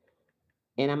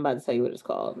 And I'm about to tell you what it's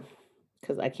called,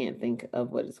 because I can't think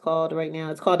of what it's called right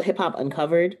now. It's called Hip Hop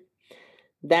Uncovered.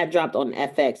 That dropped on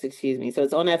FX, excuse me. So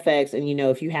it's on FX, and you know,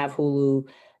 if you have Hulu,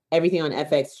 everything on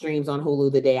FX streams on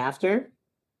Hulu the day after.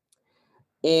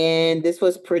 And this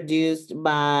was produced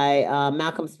by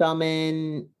Malcolm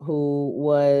Spellman, who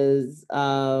was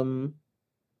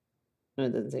no,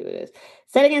 it doesn't say what it is.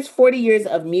 Set against 40 years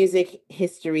of music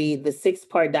history, the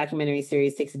 6-part documentary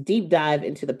series takes a deep dive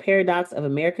into the paradox of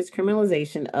America's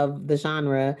criminalization of the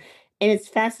genre and its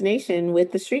fascination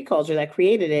with the street culture that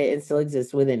created it and still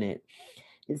exists within it.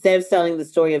 Instead of telling the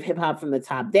story of hip hop from the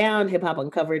top down, Hip Hop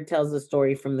Uncovered tells the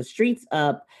story from the streets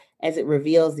up, as it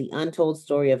reveals the untold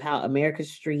story of how America's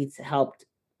streets helped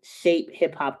shape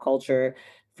hip hop culture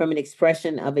from an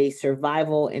expression of a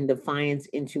survival and defiance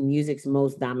into music's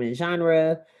most dominant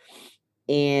genre.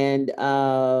 And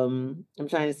I'm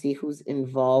trying to see who's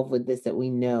involved with this that we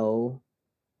know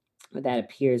that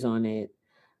appears on it.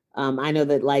 I know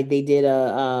that like they did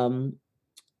all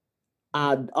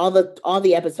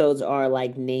the episodes are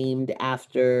like named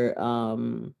after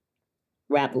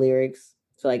rap lyrics.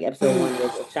 So like episode 1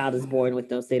 was A Child Is Born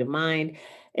with No State of Mind.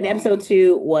 And episode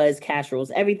 2 was Cash Rules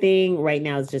Everything. Right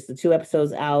now it's just the 2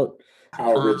 episodes out.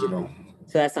 How original.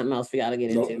 So that's something else we got to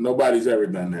get into. Nobody's ever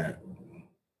done that.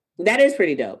 That is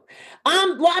pretty dope.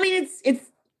 Well, I mean, it's.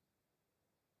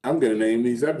 I'm gonna name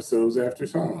these episodes after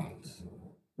songs.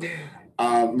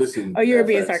 Listen. Oh, you're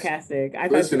being sarcastic. I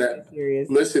thought you were serious.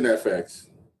 Listen, FX.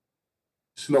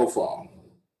 Snowfall.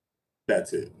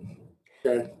 That's it.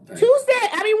 Okay.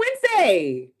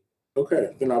 Wednesday.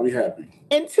 Okay, then I'll be happy.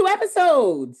 In 2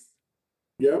 episodes.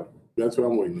 Yep, that's what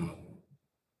I'm waiting on.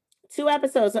 2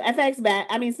 episodes. So FX back.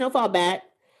 Snowfall back.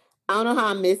 I don't know how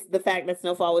I missed the fact that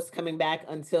Snowfall was coming back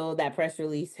until that press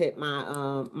release hit my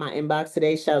my inbox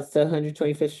today. Shouts to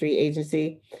 125th Street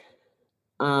Agency.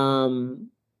 For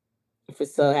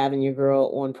still having your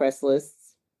girl on press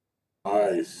lists.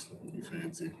 Nice. You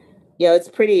fancy. Yo, it's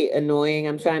pretty annoying.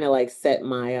 I'm trying to like set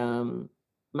my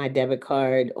my debit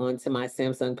card onto my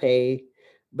Samsung Pay,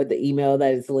 but the email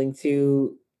that it's linked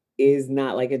to is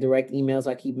not like a direct email,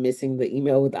 so I keep missing the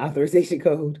email with the authorization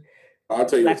code. I'll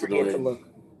tell you what's annoying.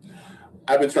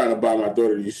 I've been trying to buy my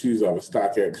daughter these shoes off of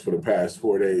StockX for the past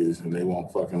 4 days, and they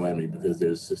won't fucking let me because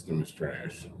their system is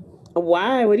trash.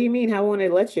 Why? What do you mean? How won't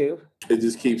it let you? It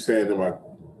just keeps saying that my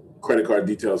credit card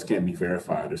details can't be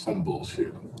verified or some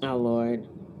bullshit. Oh, Lord.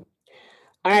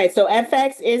 All right, so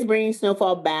FX is bringing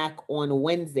Snowfall back on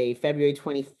Wednesday, February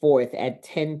 24th at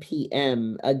 10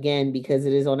 p.m. Again, because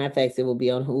it is on FX, it will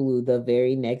be on Hulu the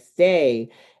very next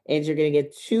day. And you're going to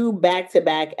get 2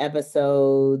 back-to-back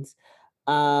episodes.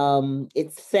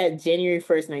 It's set January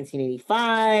 1st,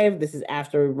 1985. This is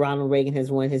after Ronald Reagan has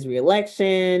won his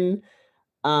re-election.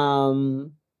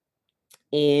 And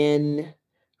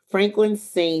Franklin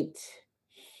Saint,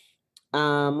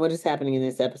 what is happening in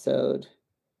this episode?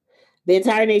 The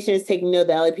entire nation is taking note.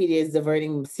 The LAPD is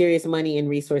diverting serious money and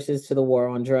resources to the war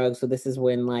on drugs. So this is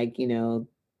when, like, you know,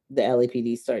 the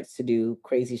LAPD starts to do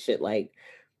crazy shit, like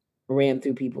ram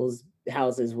through people's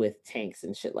houses with tanks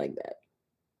and shit like that.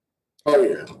 Oh,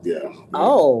 yeah. Yeah.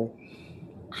 Oh,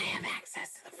 I have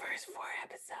access to the first 4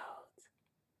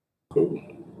 Cool.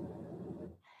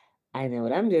 I know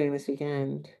what I'm doing this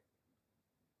weekend.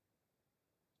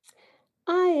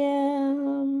 I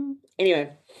am.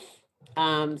 Anyway,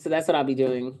 so that's what I'll be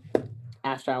doing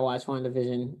after I watch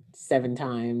WandaVision 7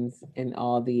 times and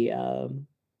all the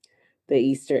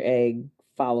Easter egg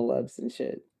follow-ups and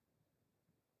shit,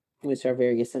 which are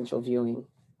very essential viewing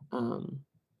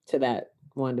to that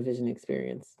WandaVision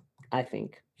experience, I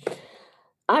think.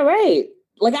 All right.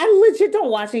 Like, I legit don't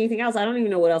watch anything else. I don't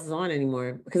even know what else is on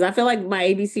anymore because I feel like my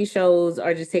ABC shows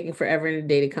are just taking forever and a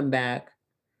day to come back.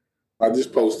 I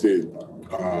just posted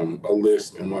a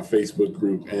list in my Facebook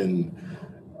group, and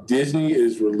Disney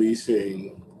is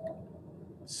releasing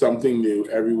something new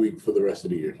every week for the rest of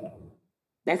the year.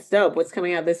 That's dope. What's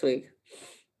coming out this week?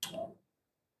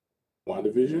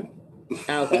 WandaVision.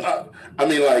 Oh, okay. I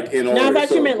mean, like in order. No, I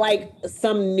thought you meant like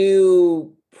some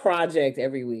new project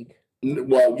every week.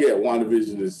 Well, yeah,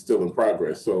 WandaVision is still in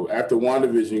progress. So after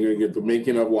WandaVision, you're going to get the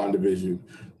making of WandaVision,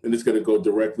 and it's going to go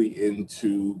directly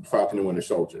into Falcon and Winter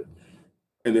Soldier.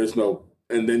 And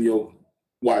then you'll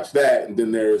watch that, and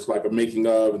then there's like a making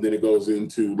of, and then it goes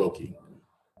into Loki.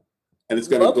 And it's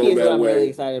going to go that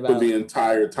way for the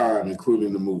entire time,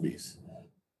 including the movies.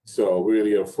 So we're going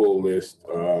to get a full list.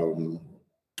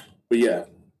 But yeah,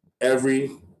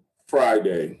 every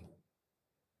Friday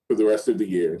for the rest of the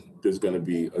year, there's going to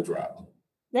be a drop.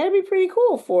 That'd be pretty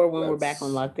cool for when we're back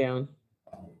on lockdown.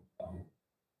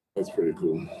 That's pretty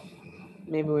cool.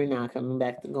 Maybe we're not going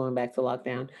back to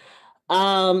lockdown.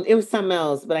 It was something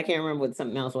else, but I can't remember what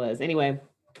something else was. Anyway,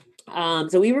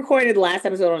 so we recorded the last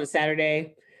episode on a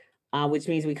Saturday, which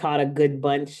means we caught a good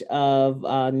bunch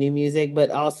of new music, but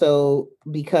also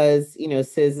because, you know,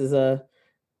 Sis is a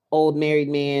old married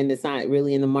man that's not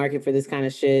really in the market for this kind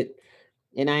of shit.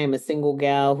 And I am a single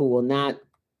gal who will not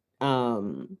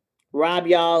rob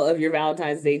y'all of your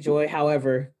Valentine's Day joy.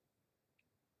 However,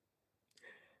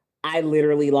 I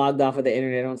literally logged off of the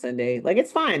internet on Sunday. Like,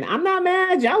 it's fine. I'm not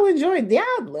mad. Y'all enjoyed.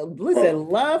 Y'all, listen,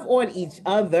 love on each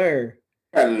other.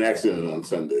 I had an accident on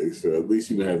Sunday, so at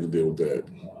least you didn't have to deal with that.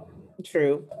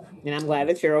 True. And I'm glad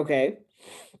that you're okay.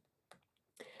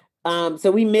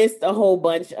 So we missed a whole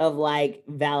bunch of like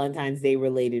Valentine's Day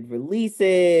related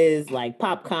releases. Like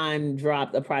Popcorn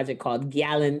dropped a project called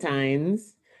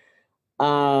Galentine's.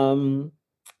 And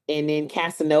then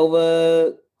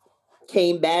Casanova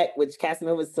came back, which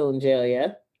Casanova's still in jail,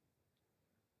 yeah?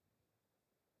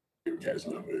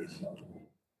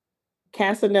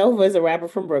 Casanova is a rapper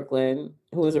from Brooklyn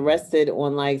who was arrested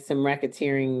on like some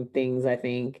racketeering things, I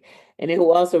think, and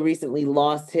who also recently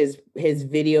lost his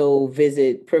video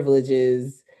visit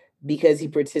privileges because he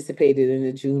participated in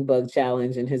the Junebug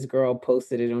challenge and his girl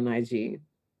posted it on IG.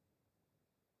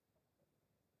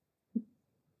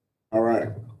 All right.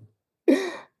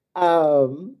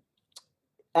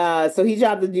 So he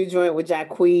dropped the new joint with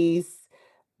Jacquees.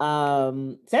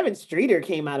 Seven Streeter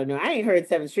came out of nowhere. I ain't heard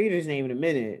Seven Streeter's name in a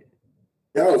minute.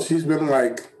 Yo, she's been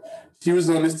like, she was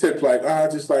on this tip like, I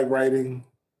just like writing.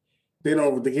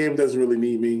 The game doesn't really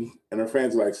need me. And her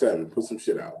fans are like, Seven, put some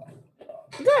shit out.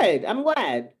 Good. I'm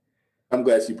glad. I'm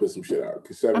glad she put some shit out.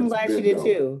 I'm glad she did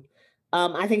too.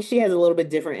 I think she has a little bit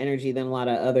different energy than a lot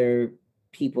of other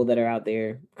people that are out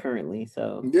there currently.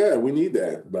 So yeah, we need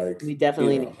that. Like, we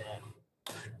definitely need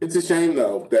that. It's a shame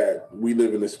though that we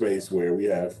live in a space where we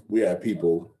have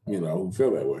people, who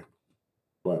feel that way.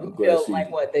 But I'm glad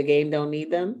like what, the game don't need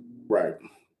them? Right.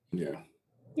 Yeah.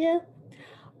 Yeah.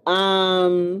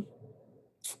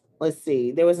 Let's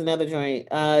see. There was another joint.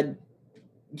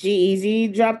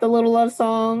 G-Eazy dropped a Little Love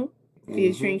song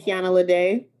featuring Kiana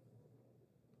Lede.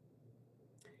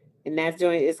 And that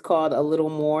joint is called A Little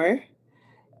More.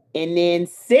 And then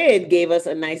Sid gave us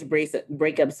a nice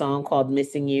breakup song called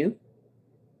Missing You.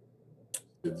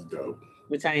 It's dope.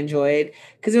 Which I enjoyed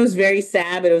because it was very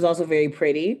sad, but it was also very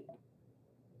pretty.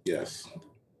 Yes.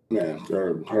 Man,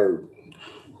 her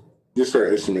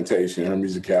instrumentation, her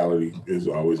musicality is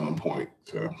always on point.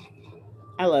 So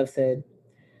I love Sid.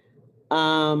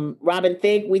 Robin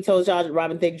Thicke, we told y'all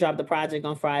Robin Thicke dropped the project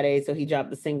on Friday, so he dropped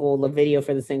the video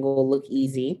for the single Look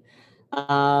Easy.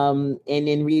 And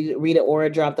then Rita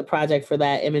Ora dropped the project for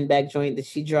that Emin Beck joint that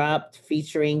she dropped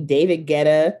featuring David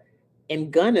Guetta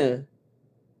and Gunna.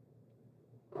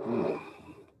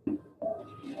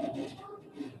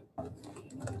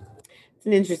 It's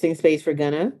an interesting space for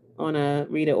Gunna on a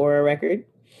Rita Ora record.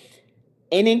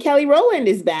 And then Kelly Rowland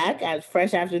is back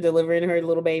fresh after delivering her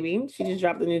little baby. She just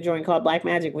dropped a new joint called Black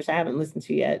Magic, which I haven't listened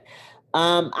to yet.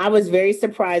 I was very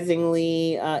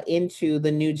surprisingly into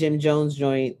the new Jim Jones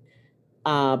joint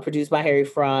produced by Harry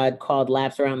Fraud called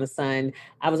Laps Around the Sun.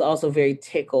 I was also very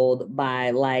tickled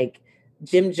by like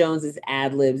Jim Jones's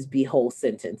ad libs be whole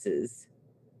sentences.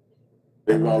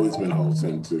 They've always been whole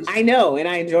sentences. I know, and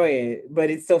I enjoy it, but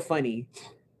it's so funny.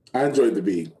 I enjoyed the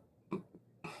beat. You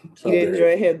didn't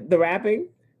enjoy the rapping?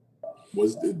 I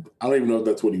don't even know if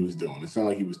that's what he was doing. It sounded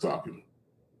like he was talking.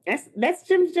 That's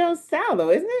Jim Jones' style, though,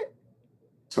 isn't it?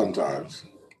 Sometimes.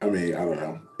 I mean, I don't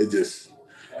know.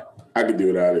 I could do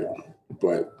without it.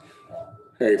 But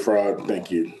Harry Fraud,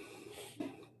 thank you.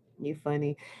 You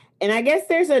funny. And I guess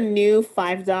there's a new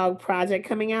Five Dog project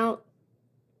coming out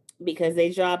because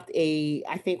they dropped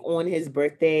I think on his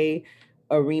birthday,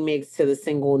 a remix to the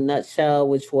single Nutshell,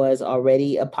 which was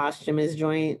already a posthumous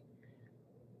joint.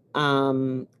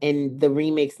 And the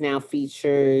remix now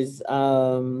features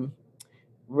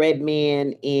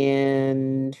Redman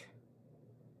and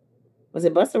was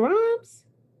it Busta Rhymes?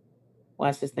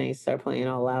 Watch this thing start playing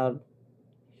all loud.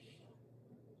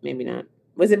 Maybe not.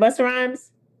 Was it Busta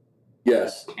Rhymes?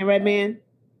 Yes. And Redman?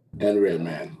 And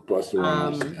Redman. Busta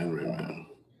Rhymes and Redman.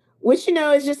 Which,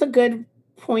 is just a good,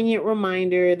 poignant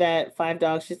reminder that Five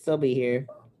Dogs should still be here.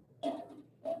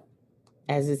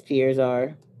 As his peers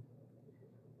are.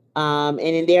 And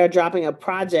then they are dropping a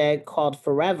project called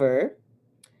Forever,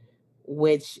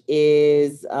 which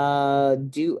is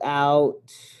due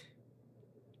out.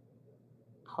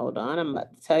 Hold on, I'm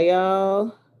about to tell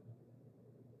y'all.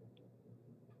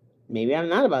 Maybe I'm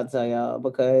not about to tell y'all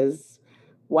because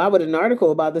why would an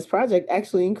article about this project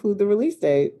actually include the release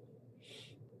date?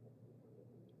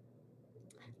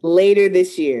 Later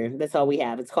this year. That's all we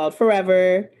have. It's called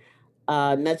Forever.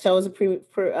 Nutshell is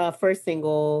a first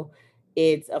single.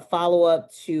 It's a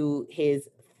follow-up to his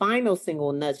final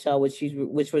single, Nutshell, which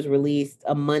was released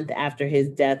a month after his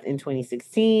death in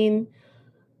 2016.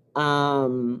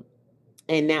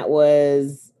 And that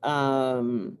was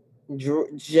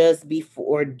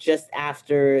just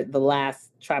after the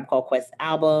last Tribe Called Quest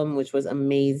album, which was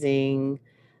amazing.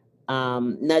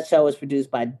 Nutshell was produced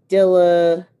by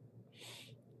Dilla.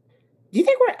 Do you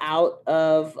think we're out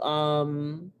of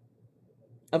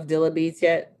Dilla beats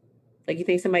yet? Like, you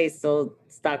think somebody's still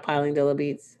stockpiling Dilla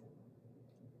beats?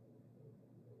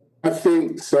 I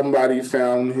think somebody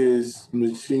found his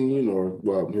machine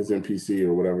his MPC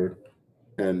or whatever.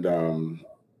 And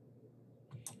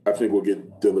I think we'll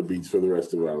get Dilla beats for the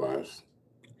rest of our lives.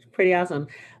 Pretty awesome.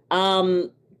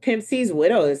 Pimp C's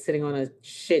widow is sitting on a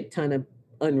shit ton of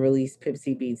unreleased Pimp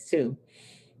C beats too.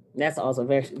 That's also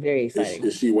very, very exciting.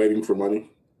 Is she waiting for money?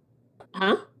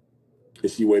 Huh?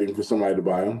 Is she waiting for somebody to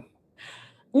buy them?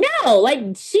 No,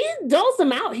 like she doles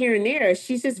them out here and there.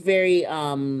 She's just very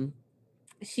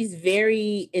she's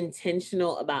very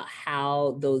intentional about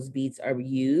how those beats are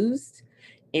used.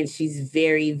 And she's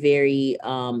very, very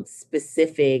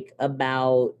specific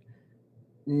about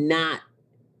not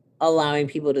allowing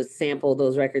people to sample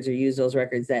those records or use those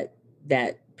records that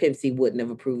Pimp C wouldn't have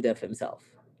approved of himself.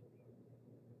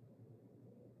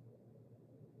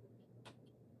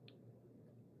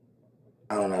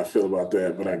 I don't know how I feel about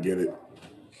that, but I get it.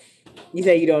 You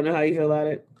say you don't know how you feel about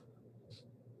it?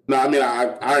 No, I mean,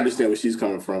 I understand where she's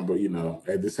coming from, but,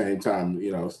 at the same time,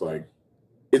 it's like,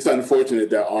 it's unfortunate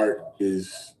that art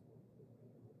is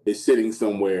sitting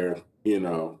somewhere,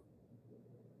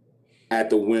 at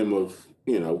the whim of,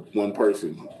 one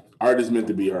person. Art is meant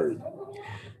to be heard.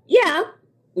 Yeah.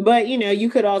 But, you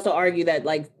could also argue that,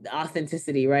 like,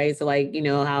 authenticity, right? So, like,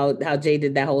 how Jay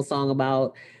did that whole song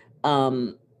about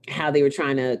how they were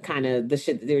trying to the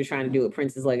shit that they were trying to do with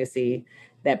Prince's legacy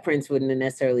that Prince wouldn't have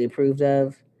necessarily approved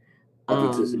of.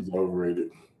 Authenticity is overrated.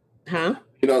 Huh?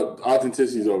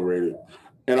 Authenticity is overrated.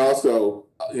 And also,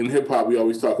 in hip-hop, we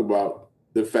always talk about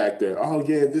the fact that, oh,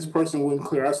 yeah, this person wouldn't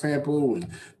clear our sample, and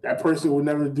that person would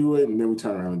never do it, and then we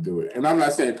turn around and do it. And I'm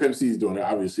not saying Pimp C is doing it.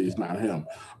 Obviously, it's not him.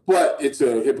 But it's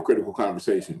a hypocritical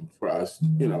conversation for us,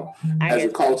 as a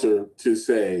culture to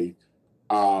say,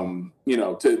 to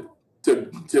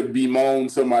bemoan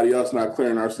somebody else not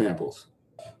clearing our samples.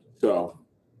 So,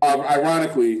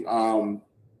 ironically,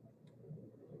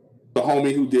 the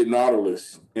homie who did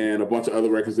Nautilus and a bunch of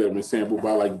other records that have been sampled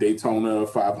by like Daytona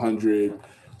 500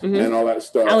 and all that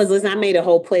stuff. I was listening. I made a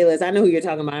whole playlist. I know who you're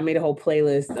talking about. I made a whole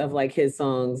playlist of like his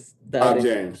songs. Bob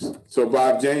James. So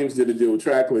Bob James did a deal with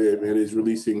Tracklib and is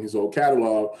releasing his whole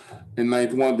catalog. And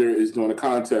Ninth Wonder is doing a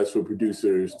contest for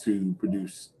producers to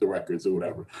produce the records or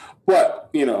whatever. But,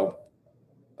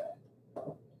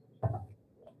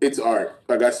 it's art.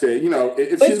 Like I said,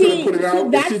 if she's going to put it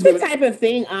out. That's the type of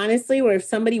thing, honestly, where if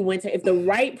somebody if the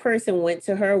right person went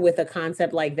to her with a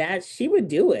concept like that, she would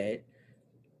do it.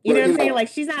 You know what I'm saying? Like,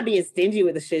 she's not being stingy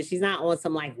with the shit. She's not on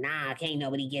some like, nah, can't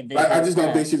nobody get this. I just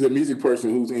don't think she's a music person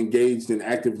who's engaged in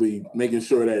actively making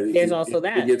sure that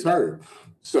it gets heard.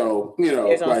 So,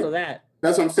 there's also that.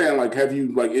 That's what I'm saying. Like, have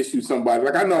you like issued somebody?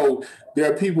 Like, I know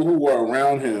there are people who were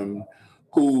around him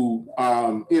who,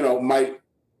 might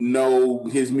know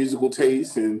his musical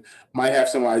taste and might have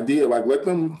some idea. Like, let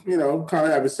them, kind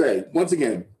of have a say. Once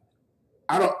again,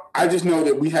 I just know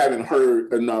that we haven't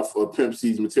heard enough of Pimp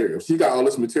C's material. She got all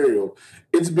this material.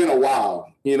 It's been a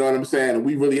while. You know what I'm saying? And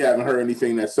we really haven't heard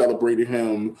anything that celebrated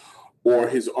him or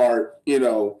his art.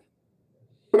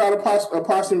 Put out a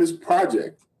posthumous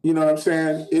project. You know what I'm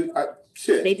saying?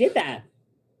 Shit. They did that.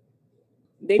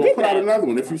 Put out another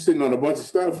one if you're sitting on a bunch of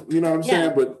stuff. You know what I'm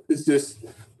saying? But it's just,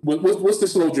 what's the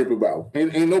slow drip about?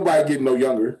 Ain't nobody getting no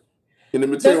younger. And the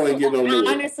material ain't getting no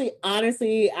newer.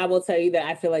 Honestly, I will tell you that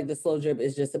I feel like the slow drip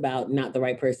is just about not the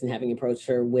right person having approached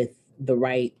her with the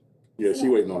right. Yeah, she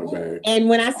waiting on a bag. And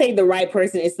when I say the right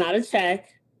person, it's not a check.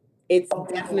 It's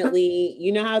definitely,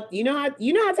 you know how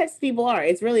Texas people are.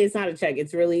 It's not a check.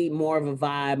 It's really more of a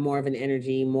vibe, more of an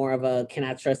energy, more of a, can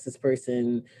I trust this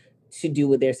person to do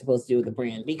what they're supposed to do with the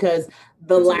brand? Because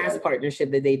the last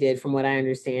partnership that they did, from what I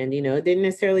understand, it didn't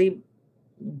necessarily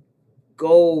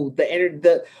go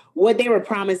what they were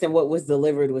promised and what was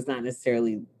delivered was not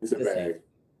necessarily it's a bag. Same.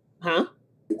 Huh?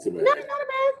 It's a bag. No, it's not a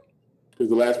bag. Because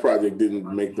the last project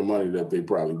didn't make the money that they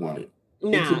probably wanted.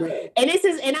 Nah.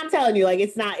 And I'm telling you, like,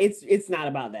 it's not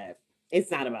about that.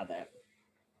 It's not about that.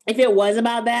 If it was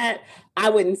about that, I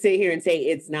wouldn't sit here and say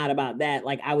it's not about that.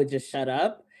 Like, I would just shut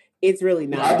up. It's really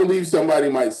not. I believe somebody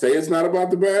might say it's not about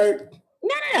the bag.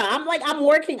 No.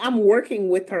 I'm working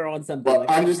with her on something. But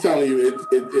I'm just telling you,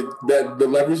 that the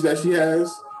leverage that she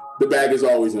has, the bag is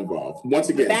always involved. Once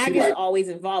again, the bag is always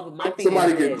involved. But my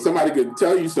thing somebody could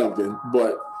tell you something,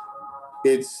 but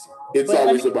it's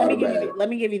always about a bag. Let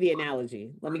me give you the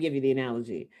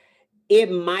analogy.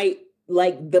 It might,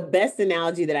 like, the best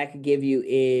analogy that I could give you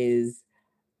is,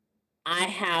 I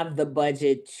have the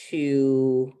budget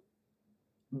to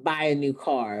buy a new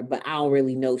car, but I don't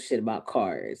really know shit about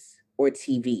cars or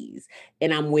TVs.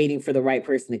 And I'm waiting for the right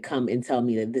person to come and tell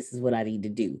me that this is what I need to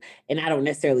do. And I don't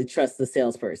necessarily trust the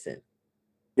salesperson.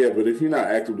 Yeah, but if you're not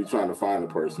actively trying to find a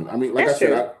person, I mean, like I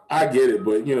said, I get it,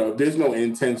 but if there's no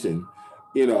intention,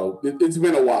 it's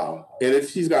been a while. And if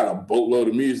she's got a boatload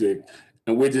of music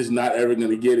and we're just not ever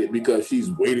going to get it because she's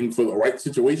waiting for the right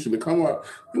situation to come up,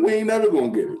 we ain't never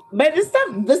going to get it. But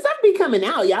the stuff be coming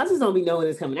out. Y'all just don't be knowing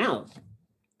it's coming out.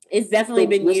 It's definitely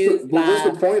been used. But what's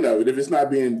the point of it if it's not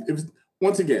being? If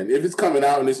it's coming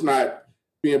out and it's not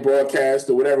being broadcast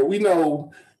or whatever, we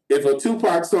know if a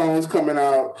Tupac song's coming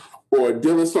out or a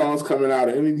Dilla song's coming out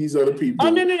or any of these other people. Oh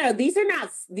no! These are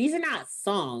not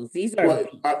songs. These are.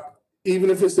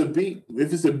 Even if it's a beat,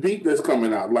 that's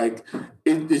coming out, like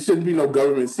it shouldn't be no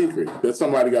government secret that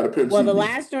somebody got a Pimp C. Well, the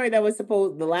last story that was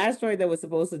supposed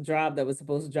to drop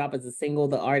as a single,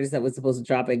 the artist that was supposed to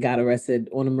drop it got arrested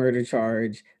on a murder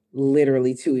charge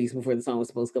literally 2 weeks before the song was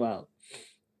supposed to come out.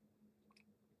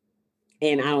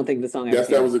 And I don't think the song. Yes,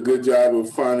 that was a good job of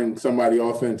finding somebody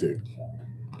authentic.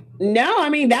 No, I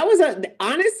mean, that was a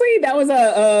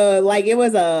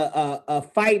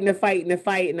fight and a fight and a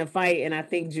fight and a fight. And I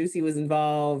think Juicy was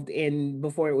involved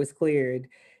before it was cleared.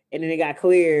 And then it got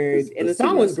cleared. And the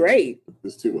song was great.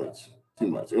 It's too much.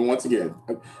 And once again,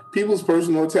 people's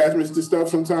personal attachments to stuff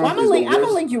sometimes. Well, I'm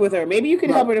gonna link you with her. Maybe you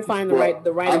can help her to find the right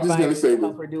I'm just gonna say,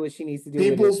 help her do what she needs to do.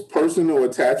 People's personal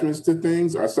attachments to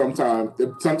things are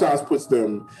sometimes puts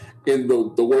them in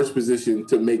the worst position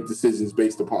to make decisions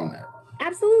based upon that.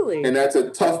 Absolutely. And that's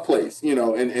a tough place, and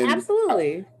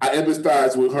absolutely. I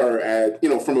empathize with her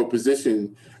from a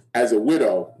position as a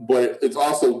widow, but it's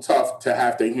also tough to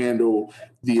have to handle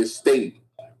the estate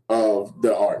of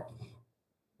the art.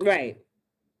 Right.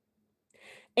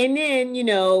 And then,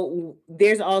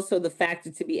 there's also the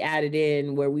factor to be added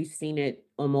in where we've seen it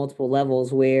on multiple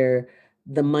levels where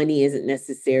the money isn't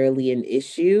necessarily an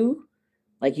issue.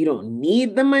 Like, you don't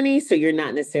need the money, so you're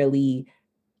not necessarily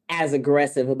as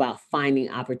aggressive about finding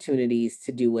opportunities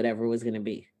to do whatever was going to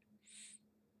be.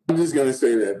 I'm just going to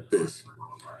say that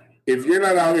if you're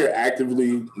not out here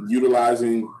actively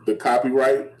utilizing the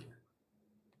copyright,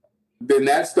 then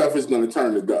that stuff is going to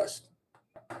turn to dust.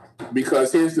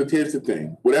 Because here's the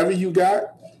thing. Whatever you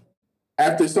got,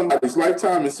 after somebody's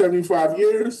lifetime in 75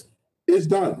 years, it's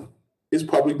done. It's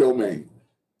public domain.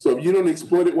 So if you don't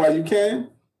exploit it while you can,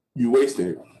 you wasting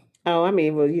it. Oh, I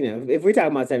mean, well, if we're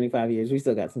talking about 75 years, we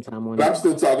still got some time on it. But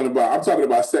I'm talking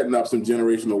about setting up some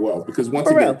generational wealth because once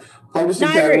again, publishing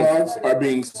catalogs are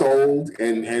being sold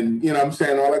and I'm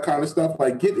saying, all that kind of stuff.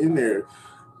 Like, get in there,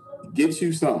 get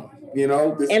you some.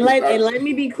 Let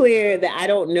me be clear that I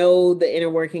don't know the inner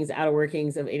workings, outer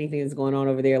workings of anything that's going on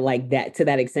over there like that, to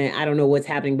that extent. I don't know what's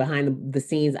happening behind the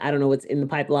scenes. I don't know what's in the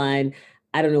pipeline.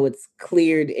 I don't know what's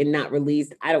cleared and not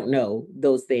released. I don't know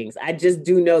those things. I just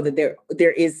do know that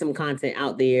there is some content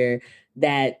out there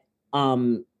that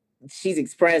she's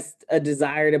expressed a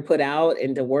desire to put out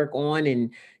and to work on,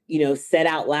 and said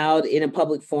out loud in a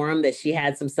public forum that she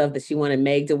had some stuff that she wanted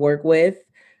Meg to work with.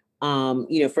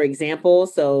 For example.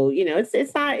 So,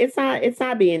 it's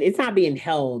not being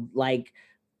held like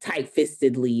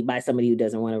tight-fistedly by somebody who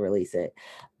doesn't want to release it.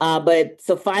 But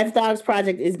so Five Dogs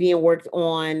Project is being worked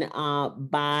on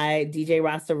by DJ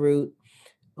Rasta Root,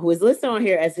 who is listed on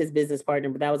here as his business partner,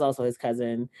 but that was also his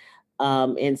cousin.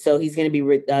 And so he's going to be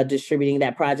distributing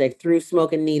that project through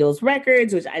Smoke and Needles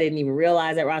Records, which I didn't even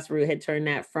realize that Rasta Root had turned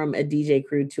that from a DJ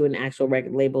crew to an actual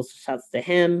record label. So shouts to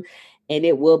him. And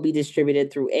it will be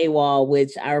distributed through AWAL,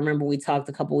 which I remember we talked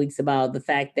a couple weeks about the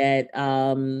fact that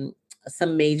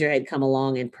some major had come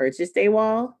along and purchased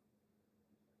AWAL,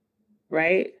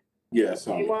 right? Yeah,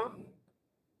 Sony.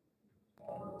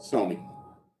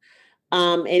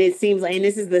 And it seems like, and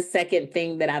this is the second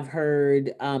thing that I've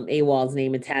heard AWAL's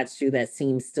name attached to that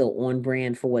seems still on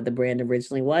brand for what the brand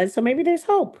originally was. So maybe there's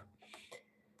hope.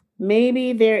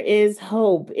 Maybe there is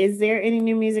hope. Is there any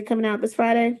new music coming out this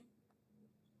Friday?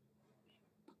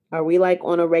 Are we like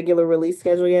on a regular release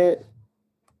schedule yet?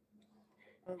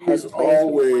 There's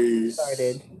always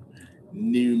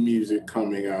new music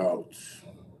coming out.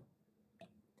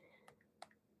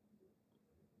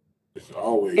 It's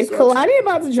always. Is Kalani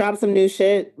about to drop some new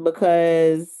shit?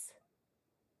 Because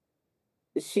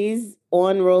she's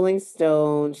on Rolling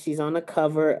Stone. She's on the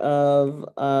cover of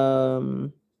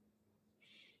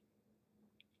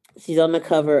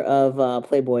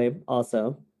Playboy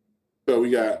also. So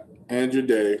we got Andra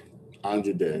Day.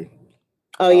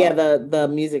 Oh yeah, the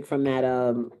music from that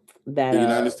the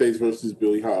United States versus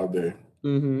Billie Holiday.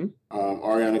 Mm-hmm.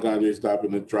 Ariana Grande is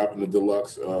dropping the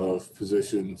deluxe of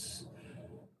Positions.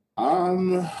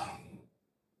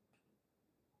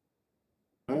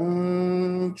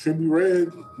 Trippie Redd,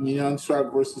 Neon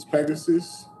Shark versus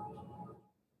Pegasus.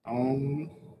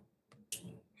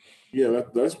 Yeah,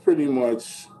 that's pretty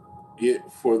much it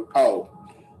for.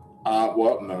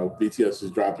 No, BTS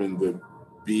is dropping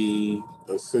the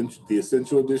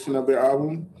Essential edition of their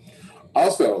album.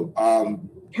 Also,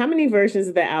 how many versions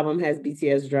of the album has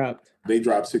BTS dropped? They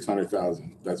dropped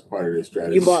 600,000. That's part of their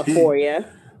strategy. You bought 4, yeah?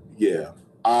 Yeah.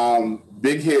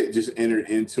 Big Hit just entered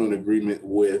into an agreement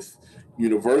with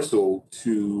Universal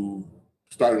to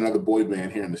start another boy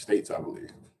band here in the States, I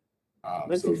believe.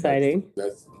 That's exciting.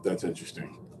 That's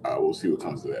interesting. We'll see what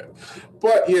comes of that.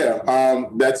 But yeah,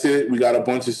 that's it. We got a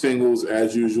bunch of singles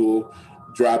as usual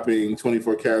dropping.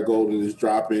 24 Karat Golden is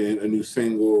dropping a new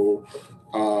single.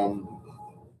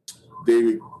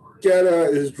 David Guetta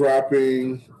is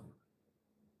dropping.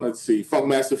 Let's see.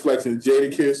 Funkmaster Flex and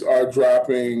Jadakiss are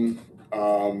dropping.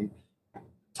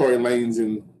 Tory Lanez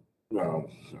and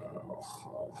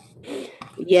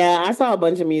yeah, I saw a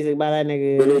bunch of music by that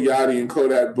nigga. Lil Yachty and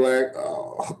Kodak Black.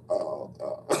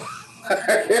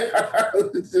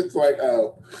 It's just like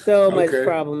so much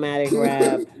problematic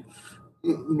rap.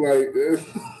 Like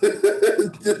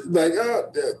just like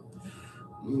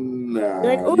nah.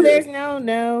 Like there's no.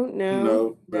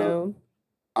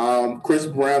 Chris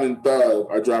Brown and Thug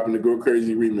are dropping the Go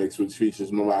Crazy remix, which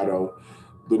features Mulatto,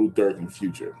 Little Durk, and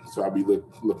Future. So I'll be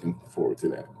looking forward to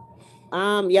that.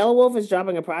 Yellow Wolf is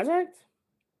dropping a project?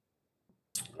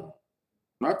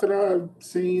 Not that I've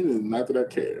seen and not that I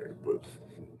care, but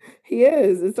he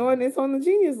is. It's on the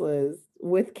Genius list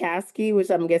with Caskey, which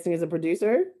I'm guessing is a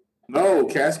producer. No,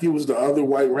 Caskey was the other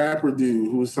white rapper dude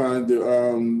who was signed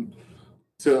to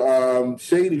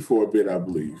Shady for a bit, I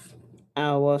believe.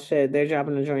 Oh well, shit! They're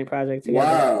dropping a joint project together.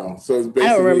 Wow! So it's basically I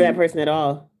don't remember that person at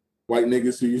all. White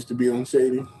niggas who used to be on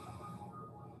Shady.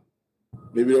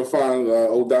 Maybe they'll find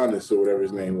Odonis or whatever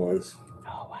his name was.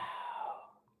 Oh wow!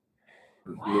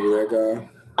 Remember that guy?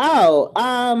 Oh,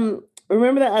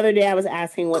 remember the other day I was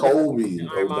asking what Colby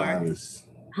Odonis.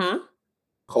 Huh?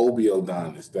 Colby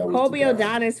Odonis. That was Colby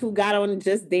Odonis, who got on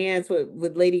Just Dance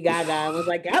with Lady Gaga and was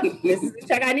like, "Yep, this is the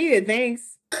check I needed.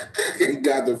 Thanks." He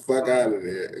got the fuck out of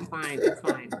there. It's fine.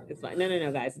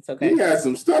 No, guys, it's okay. He had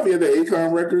some stuff. He had the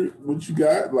Akon record. What you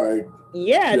got? Like,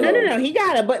 yeah, no. He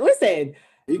got it. But listen,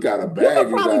 he got a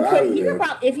bag.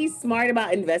 If he's smart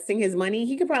about investing his money,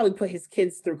 he could probably put his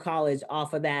kids through college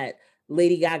off of that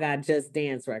Lady Gaga Just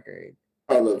Dance record.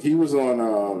 Oh look, he was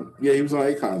on. He was on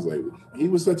Akon's label. He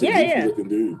was such a goofy looking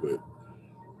dude, but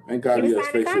thank God he has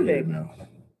facial hair now.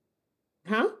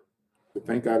 Huh?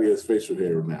 Thank God he has facial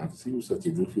hair now, because he was such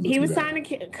a goofy. He was signed a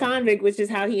convict, which is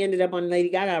how he ended up on Lady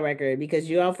Gaga record, because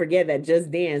you all forget that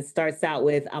Just Dance starts out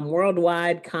with "I'm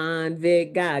worldwide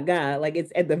convict Gaga." Like,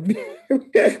 it's at the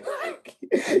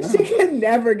she can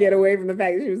never get away from the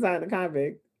fact that she was signed a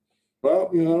convict. Well,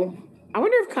 you know, I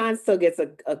wonder if Khan still gets a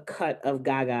cut of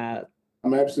Gaga.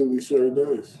 I'm absolutely sure it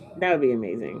does. That would be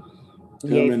amazing.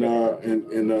 Him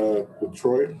and with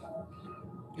Troy.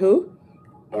 Who?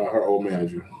 Her old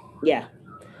manager. Yeah.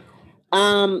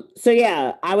 So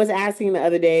yeah, I was asking the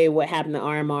other day what happened to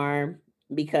RMR,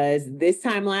 because this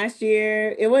time last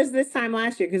year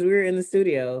because we were in the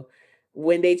studio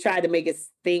when they tried to make us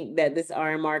think that this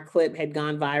RMR clip had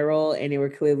gone viral, and they were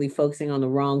clearly focusing on the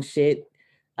wrong shit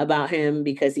about him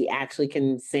because he actually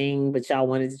can sing, but y'all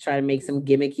wanted to try to make some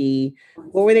gimmicky,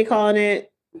 what were they calling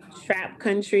it? Trap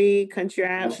country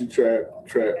rap.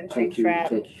 Country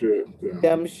trap. Yeah.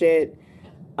 Dumb shit.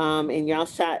 And y'all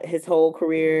shot his whole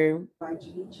career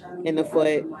in the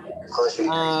foot.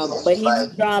 But he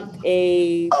just dropped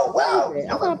a. Oh wow! I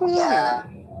thought I put it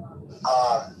on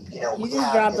there. He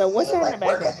just dropped a. What's that in the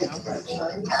background?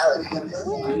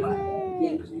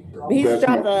 He just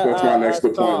dropped a. That's my next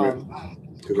appointment. Huh?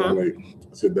 I'm late. I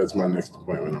said that's my next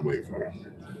appointment. I'm late for it.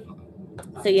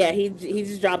 So yeah, he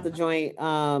just dropped the joint.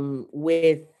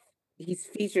 He's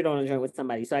featured on a joint with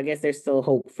somebody. So I guess there's still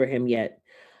hope for him yet.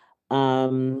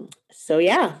 So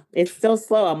yeah, it's still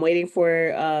slow. I'm waiting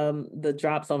for the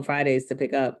drops on Fridays to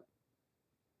pick up.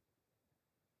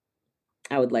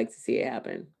 I would like to see it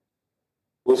happen.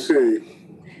 We'll see.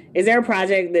 Is there a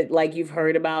project that like you've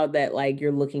heard about that like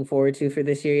you're looking forward to for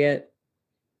this year yet?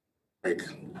 Drake.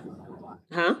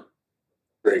 Huh?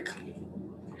 Drake.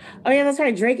 Oh yeah, that's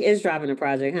right. Drake is dropping a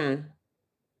project, huh?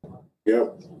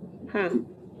 Yep. Huh.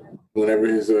 Whenever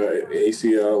his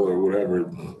ACL or whatever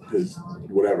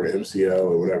MCL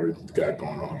or whatever he's got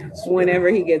going on. Whenever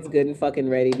he gets good and fucking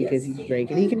ready, because he's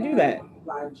Drake and he can do that.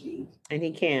 And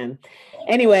he can.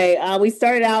 Anyway, we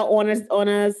started out on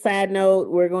a sad note.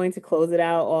 We're going to close it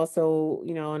out also,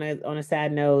 you know, on a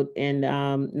sad note. And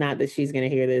not that she's gonna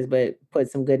hear this, but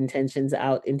put some good intentions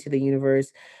out into the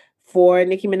universe for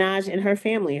Nicki Minaj and her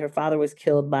family. Her father was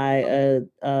killed by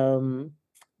in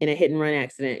a hit and run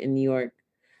accident in New York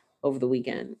over the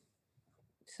weekend.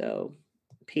 So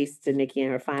peace to Nicki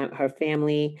and her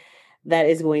family. That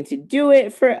is going to do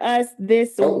it for us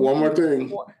this week. One more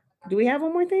thing. Do we have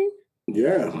one more thing?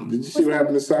 Yeah. Did you see what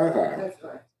happened to Sci-Hi?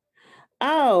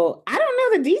 Oh, I don't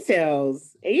know the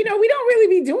details. You know, we don't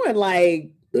really be doing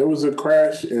like... There was a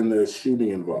crash and the shooting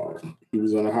involved. He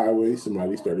was on the highway.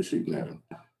 Somebody started shooting at him.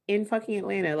 In fucking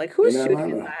Atlanta. Like, who's shooting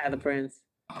Sci-Hi the Prince?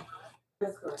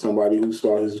 Somebody who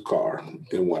saw his car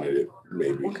and wanted it,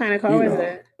 maybe. What kind of car was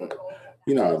it?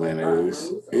 You know how Atlanta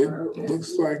is. It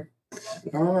looks like,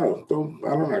 I don't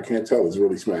know. I can't tell. It's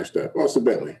really smashed up. Oh, it's a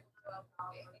Bentley.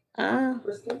 Well,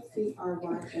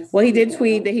 he did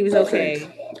tweet that he was okay.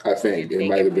 I think it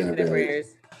might have been a Bentley.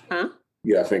 Huh?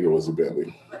 Yeah, I think it was a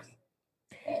Bentley.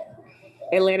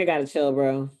 Atlanta gotta chill,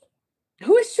 bro.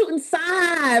 Who is shooting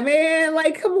Sci-Hi, man?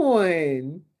 Like, come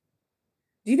on.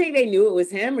 Do you think they knew it was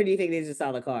him, or do you think they just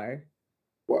saw the car?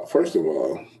 Well, first of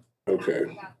all,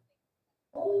 okay.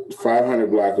 500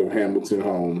 block of Hamilton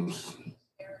Homes.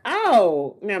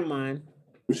 Oh, never mind.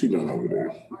 What's she doing over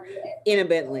there? In a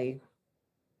Bentley.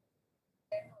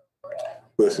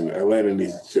 Listen, Atlanta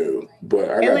needs to chill.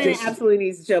 But Atlanta absolutely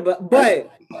needs to chill.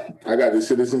 But I got the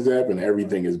Citizens app, and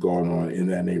everything is going on in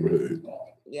that neighborhood.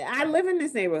 Yeah, I live in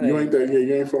this neighborhood. You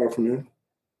ain't far from there.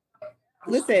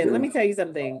 Listen, let me tell you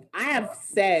something. I have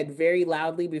said very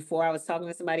loudly before, I was talking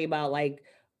to somebody about like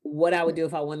what I would do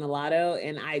if I won the lotto.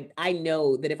 And I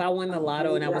know that if I won the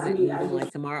lotto and I wasn't moving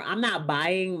like tomorrow, I'm not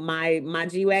buying my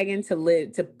G-Wagon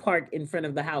to park in front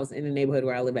of the house in the neighborhood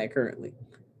where I live at currently.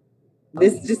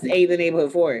 This just ain't the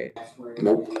neighborhood for it.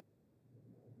 Nope.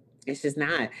 It's just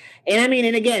not. And I mean,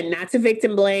 and again, not to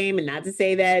victim blame and not to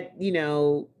say that, you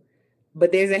know,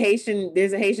 but there's a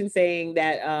Haitian saying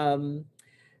that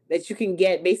that you can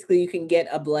get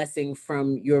a blessing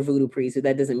from your voodoo priest. So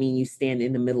that doesn't mean you stand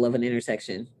in the middle of an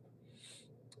intersection.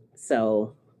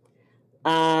 So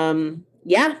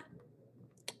yeah.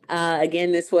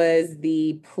 Again, this was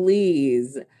the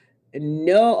Please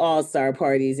No All-Star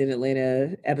Parties in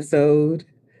Atlanta episode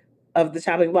of the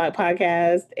Chopping Block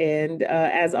podcast. And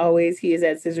as always, he is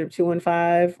at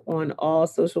Scissorp215 on all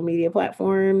social media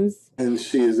platforms. And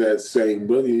she is at Saint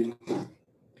Boogie.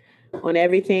 On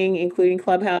everything, including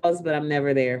Clubhouse, but I'm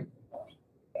never there.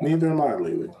 Neither am I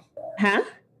lately. Huh?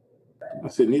 I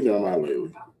said neither am I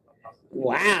lately.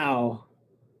 Wow.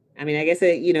 I mean, I guess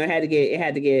it had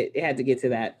to get to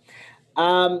that.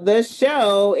 The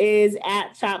show is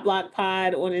at Chop Block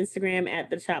Pod on Instagram, at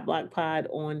the Chop Block Pod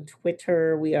on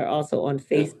Twitter. We are also on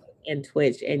Facebook and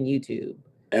Twitch and YouTube.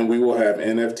 And we will have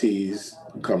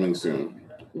NFTs coming soon.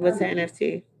 What's an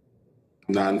NFT?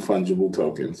 Non-fungible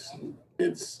tokens.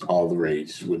 It's all the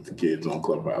rage with the kids on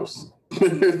Clubhouse.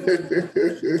 Well,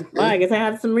 I guess I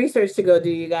have some research to go do,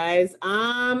 you guys.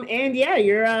 And yeah,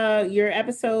 your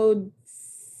episode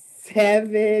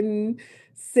 7-6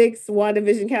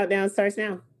 WandaVision countdown starts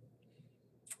now.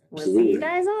 We'll see you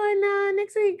guys on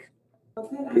next week.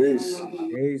 Peace.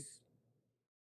 Peace.